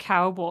star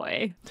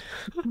cowboy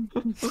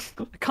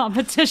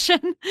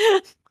competition.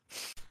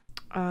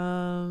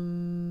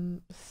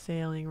 Sailing,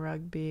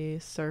 rugby,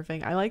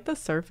 surfing. I like the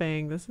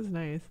surfing. This is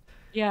nice.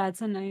 Yeah,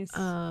 it's a nice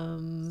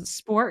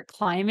sport.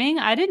 Climbing.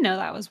 I didn't know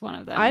that was one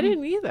of them. I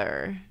didn't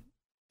either.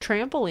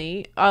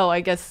 Trampoline. Oh, I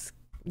guess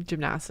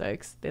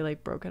gymnastics. They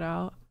like broke it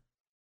out.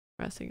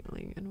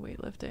 Wrestling and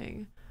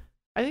weightlifting.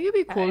 I think it'd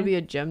be cool to be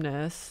a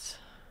gymnast.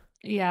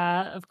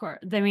 Yeah, of course.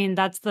 I mean,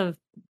 that's the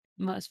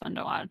most fun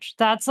to watch.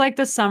 That's like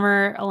the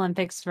Summer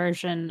Olympics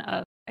version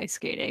of ice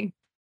skating.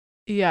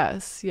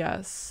 Yes.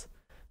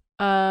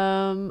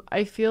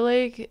 I feel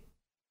like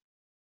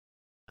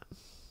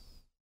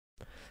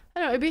I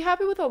don't know, I'd be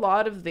happy with a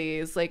lot of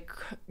these. Like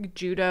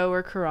judo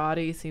or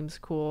karate seems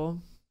cool.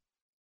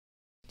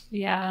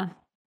 Yeah.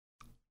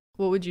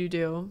 What would you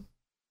do?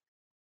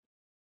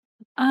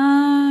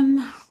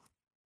 I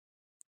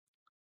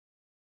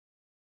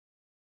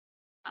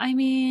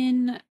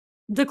mean,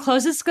 the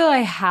closest skill I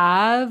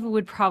have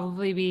would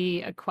probably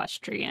be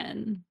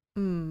equestrian.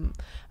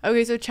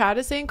 Okay, so Chad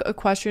is saying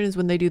equestrian is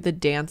when they do the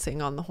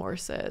dancing on the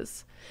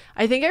horses.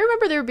 I think I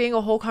remember there being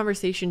a whole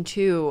conversation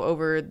too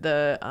over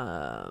the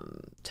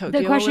Tokyo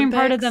the equestrian Olympics.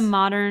 Part of the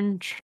modern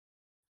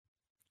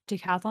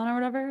decathlon or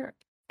whatever.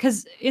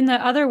 Because in the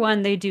other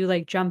one, they do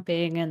like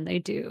jumping and they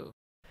do.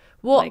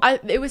 Well,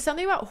 it was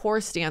something about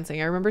horse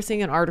dancing. I remember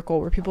seeing an article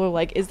where people were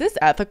like, "Is this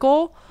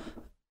ethical?"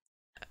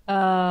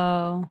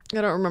 Oh,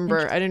 I don't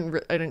remember. I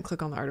didn't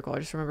click on the article. I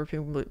just remember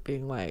people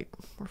being like,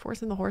 "We're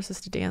forcing the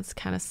horses to dance.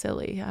 Kind of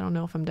silly. I don't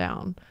know if I'm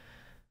down."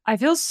 I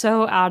feel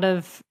so out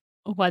of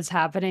what's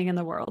happening in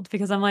the world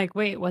because I'm like,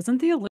 wait, wasn't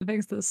the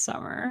Olympics this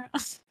summer?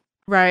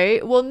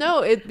 Right. Well,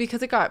 no,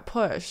 because it got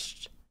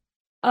pushed.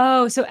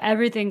 Oh, so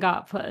everything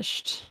got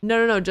pushed.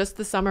 No, just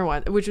the summer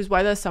one, which is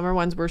why the summer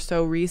ones were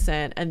so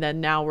recent, and then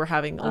now we're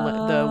having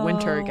the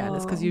winter again.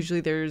 It's because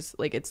usually there's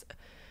like it's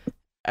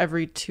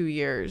every 2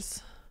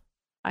 years.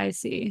 I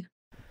see.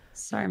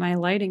 Sorry, my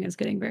lighting is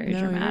getting very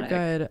dramatic.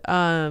 You're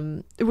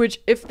good. Which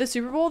if the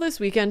Super Bowl this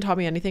weekend taught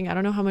me anything, I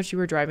don't know how much you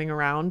were driving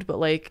around, but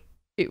like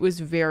it was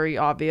very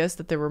obvious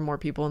that there were more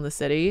people in the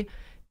city,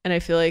 and I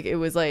feel like it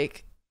was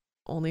like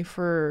only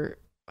for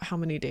how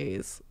many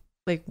days?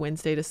 Like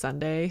Wednesday to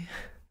Sunday.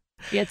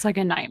 Yeah, it's like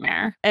a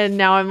nightmare. And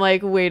now I'm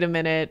like, wait a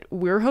minute,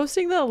 we're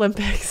hosting the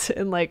Olympics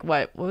in like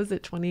what was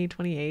it,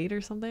 2028 or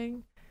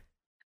something?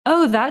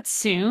 Oh, that's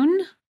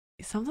soon?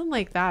 Something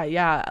like that.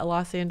 Yeah,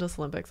 Los Angeles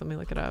Olympics. Let me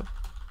look it up.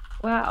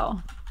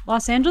 Wow.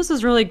 Los Angeles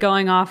is really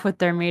going off with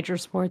their major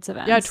sports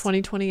events. Yeah,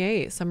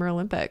 2028 Summer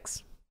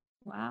Olympics.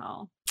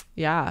 Wow.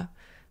 Yeah.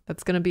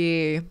 That's going to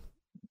be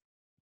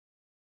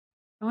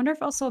I wonder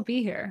if I'll still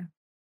be here.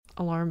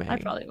 Alarming. I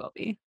probably will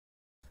be.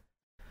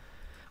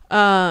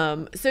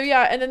 So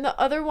yeah, and then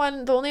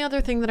the only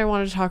other thing that I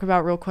wanted to talk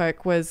about real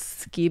quick was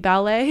ski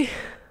ballet.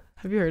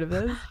 Have you heard of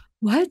this?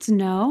 What?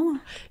 No.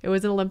 It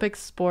was an Olympic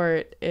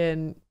sport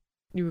in,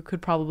 you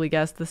could probably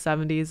guess, the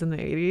 70s and the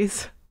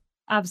 80s.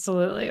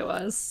 Absolutely it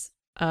was.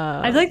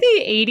 I feel like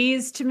the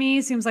 80s to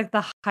me seems like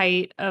the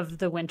height of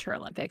the Winter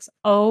Olympics.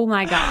 Oh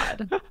my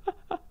God.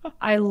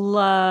 I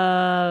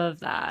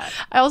love that.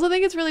 I also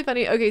think it's really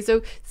funny. Okay,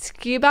 so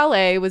ski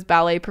ballet was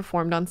ballet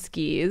performed on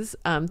skis.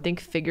 Think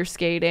figure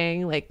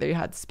skating, like they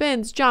had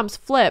spins, jumps,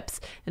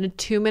 flips, and a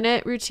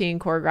 2-minute routine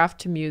choreographed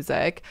to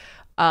music.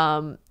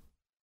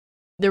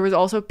 There was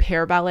also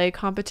pair ballet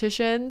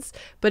competitions,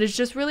 but it's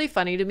just really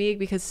funny to me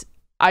because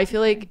I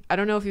feel like, I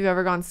don't know if you've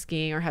ever gone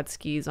skiing or had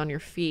skis on your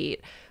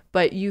feet,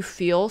 but you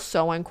feel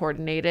so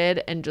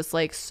uncoordinated and just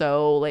like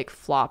so like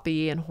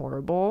floppy and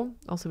horrible.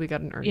 Also, we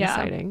got an Ernie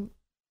sighting.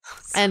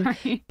 And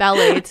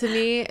ballet to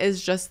me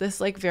is just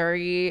this like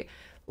very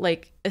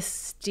like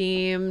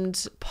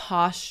esteemed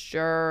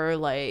posture,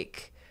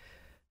 like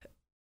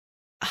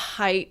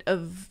height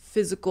of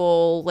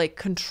physical like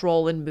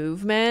control and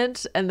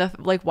movement, and the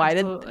like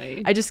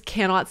Absolutely. I just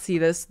cannot see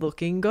this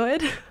looking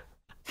good.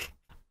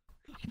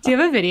 Do you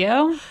have a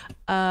video?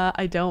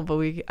 I don't, but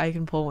I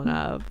can pull one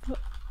up.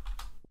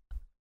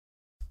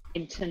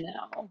 Need to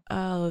know.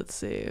 Let's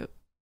see.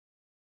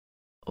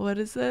 What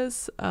is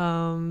this?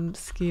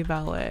 Ski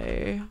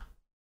ballet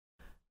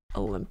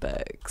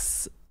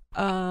Olympics.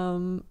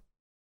 Oh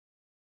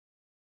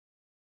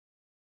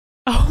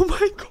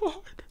my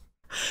God.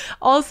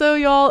 Also,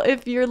 y'all,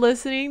 if you're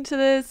listening to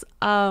this,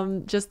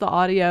 just the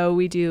audio,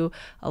 we do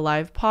a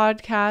live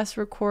podcast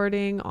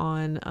recording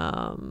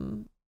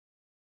on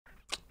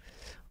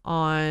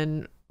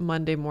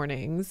Monday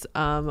mornings.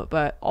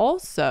 But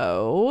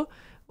also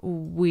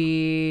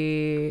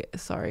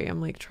sorry,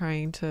 I'm like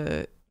trying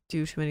to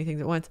do too many things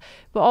at once,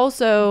 but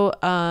also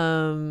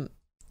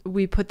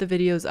we put the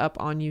videos up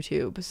on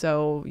YouTube,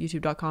 so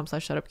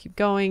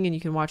youtube.com/shutupkeepgoing, and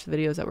you can watch the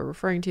videos that we're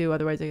referring to.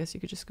 Otherwise, I guess you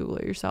could just Google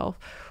it yourself,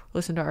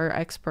 listen to our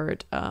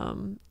expert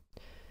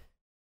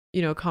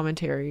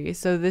commentary.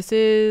 So this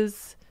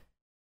is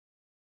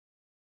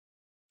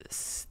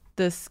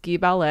the ski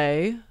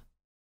ballet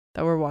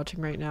that we're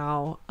watching right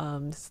now.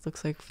 This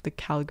looks like the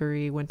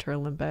Calgary Winter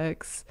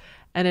Olympics,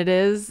 and it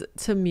is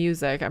to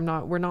music.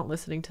 We're not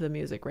listening to the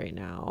music right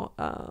now.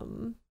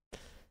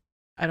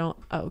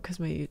 Because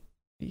my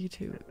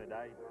YouTube,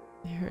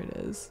 here it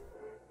is.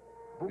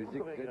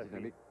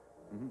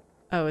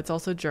 Oh, it's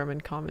also German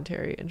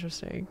commentary.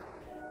 Interesting.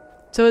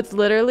 So it's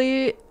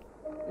literally,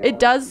 it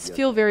does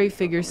feel very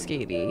figure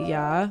skatey.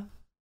 Yeah.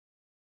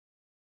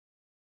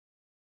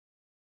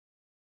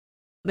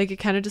 Like it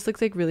kind of just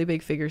looks like really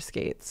big figure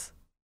skates.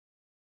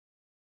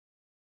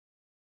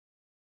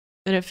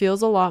 And it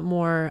feels a lot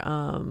more,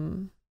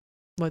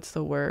 what's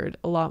the word?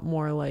 A lot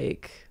more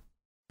like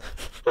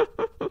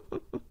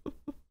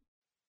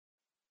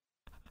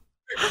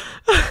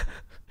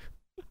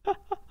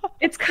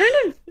It's kind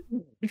of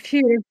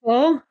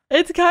beautiful.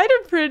 It's kind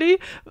of pretty.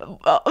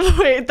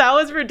 Wait, that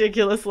was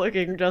ridiculous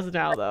looking just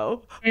now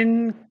though.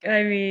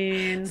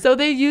 So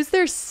they use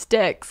their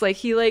sticks. Like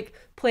he like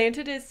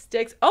planted his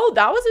sticks. Oh,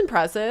 that was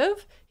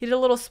impressive. He did a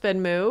little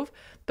spin move,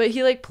 but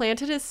he like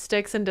planted his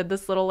sticks and did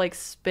this little like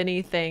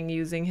spinny thing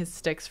using his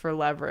sticks for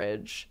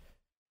leverage.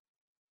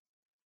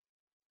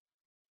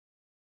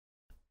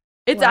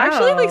 It's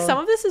actually like some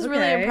of this is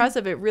really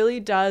impressive. It really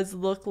does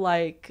look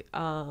like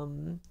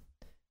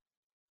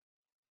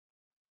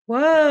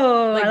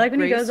whoa, like I like when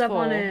graceful. he goes up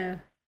on it.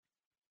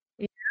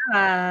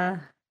 Yeah.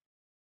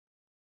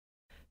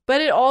 But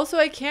it also,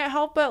 I can't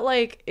help but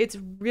like, it's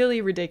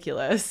really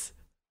ridiculous.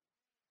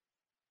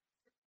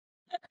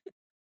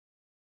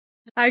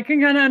 I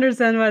can kind of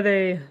understand why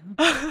they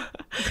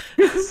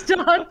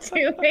stopped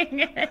doing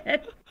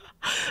it.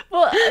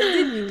 Well,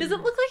 does it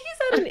look like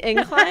he's at an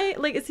incline?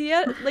 Like, is he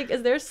at, like,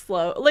 is there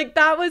slow? Like,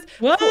 that was,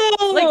 whoa,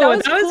 like, that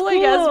was cool, I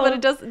guess,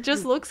 but it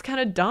just looks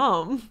kind of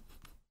dumb.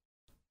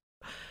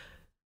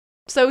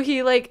 So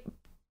he, like,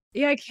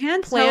 Yeah, I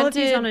can't tell if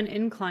he's on an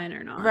incline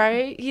or not.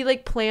 Right? He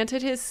like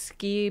planted his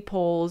ski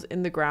poles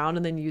in the ground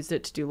and then used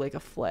it to do like a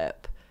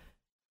flip.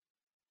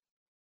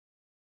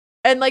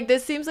 And like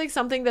this seems like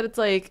something that it's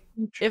like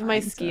if my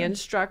ski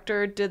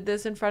instructor did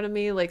this in front of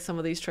me, like some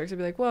of these tricks would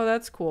be like, whoa,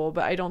 that's cool.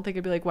 But I don't think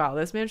it'd be like, wow,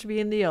 this man should be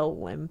in the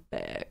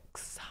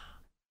Olympics.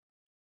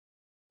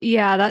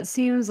 Yeah, that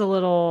seems a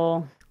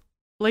little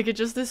like it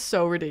just is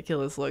so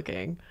ridiculous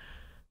looking.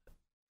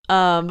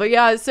 But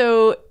yeah,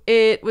 so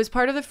it was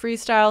part of the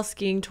freestyle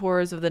skiing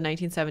tours of the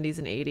 1970s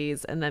and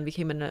 80s,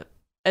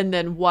 and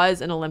then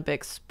was an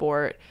Olympic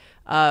sport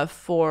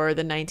for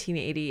the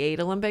 1988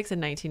 Olympics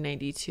and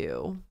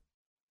 1992.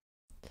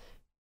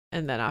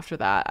 And then after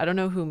that, I don't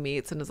know who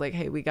meets and is like,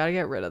 hey, we got to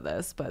get rid of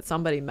this. But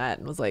somebody met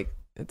and was like,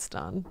 it's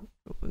done.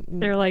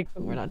 They're like,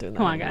 we're not doing that.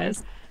 Come on, anymore.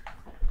 Guys.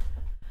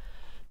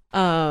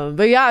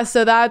 But yeah,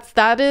 so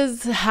that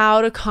is how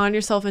to con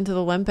yourself into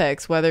the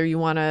Olympics, whether you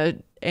want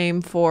to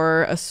aim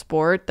for a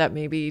sport that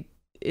maybe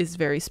is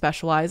very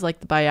specialized like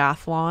the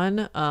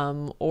biathlon,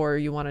 or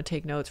you want to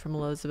take notes from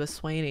Elizabeth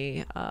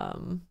Swaney.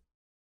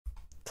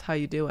 That's how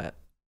you do it.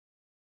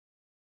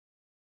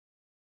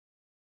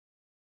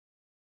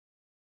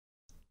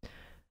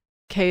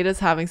 Kate is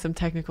having some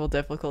technical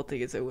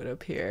difficulties, it would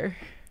appear.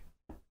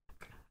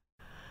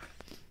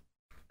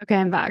 Okay,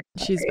 I'm back.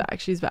 She's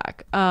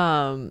back.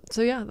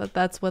 So yeah,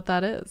 that's what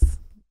that is.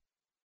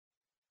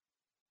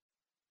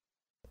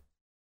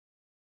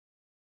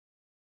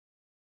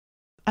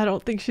 I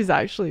don't think she's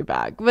actually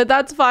back, but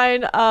that's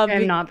fine.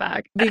 I'm not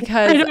back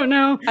because I don't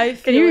know.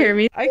 Can you hear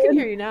me? I can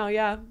hear you now.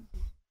 Yeah.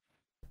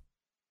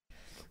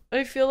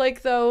 I feel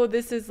like though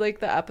this is like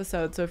the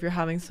episode, so if you're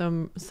having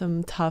some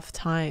tough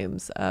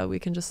times, we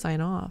can just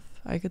sign off.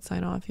 I could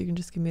sign off. You can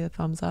just give me the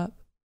thumbs up.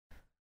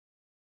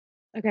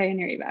 Okay, I can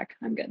hear you back.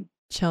 I'm good.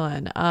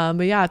 Chilling.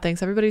 But yeah,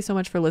 thanks everybody so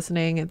much for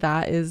listening.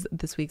 That is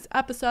this week's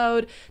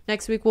episode.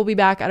 Next week we'll be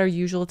back at our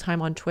usual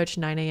time on Twitch,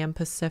 9 a.m.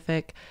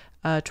 Pacific,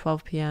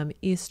 12 p.m.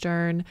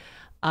 Eastern.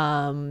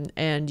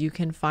 And you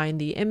can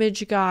find the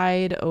image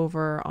guide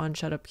over on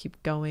Shut Up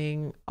Keep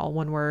Going, all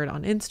one word,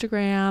 on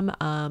Instagram.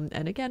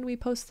 And again, we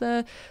post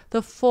the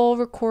full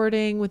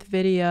recording with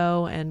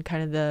video and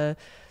kind of the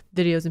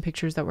videos and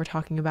pictures that we're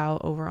talking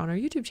about over on our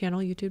YouTube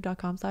channel,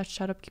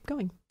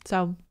 youtube.com/shutupkeepgoing.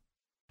 So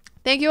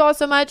thank you all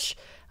so much.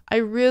 I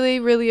really,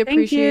 really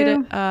appreciate it.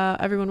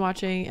 Everyone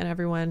watching and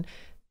everyone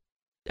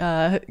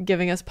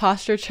giving us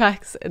posture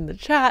checks in the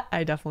chat.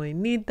 I definitely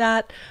need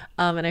that.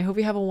 And I hope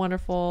you have a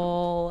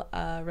wonderful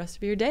rest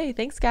of your day.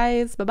 Thanks,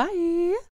 guys. Bye-bye.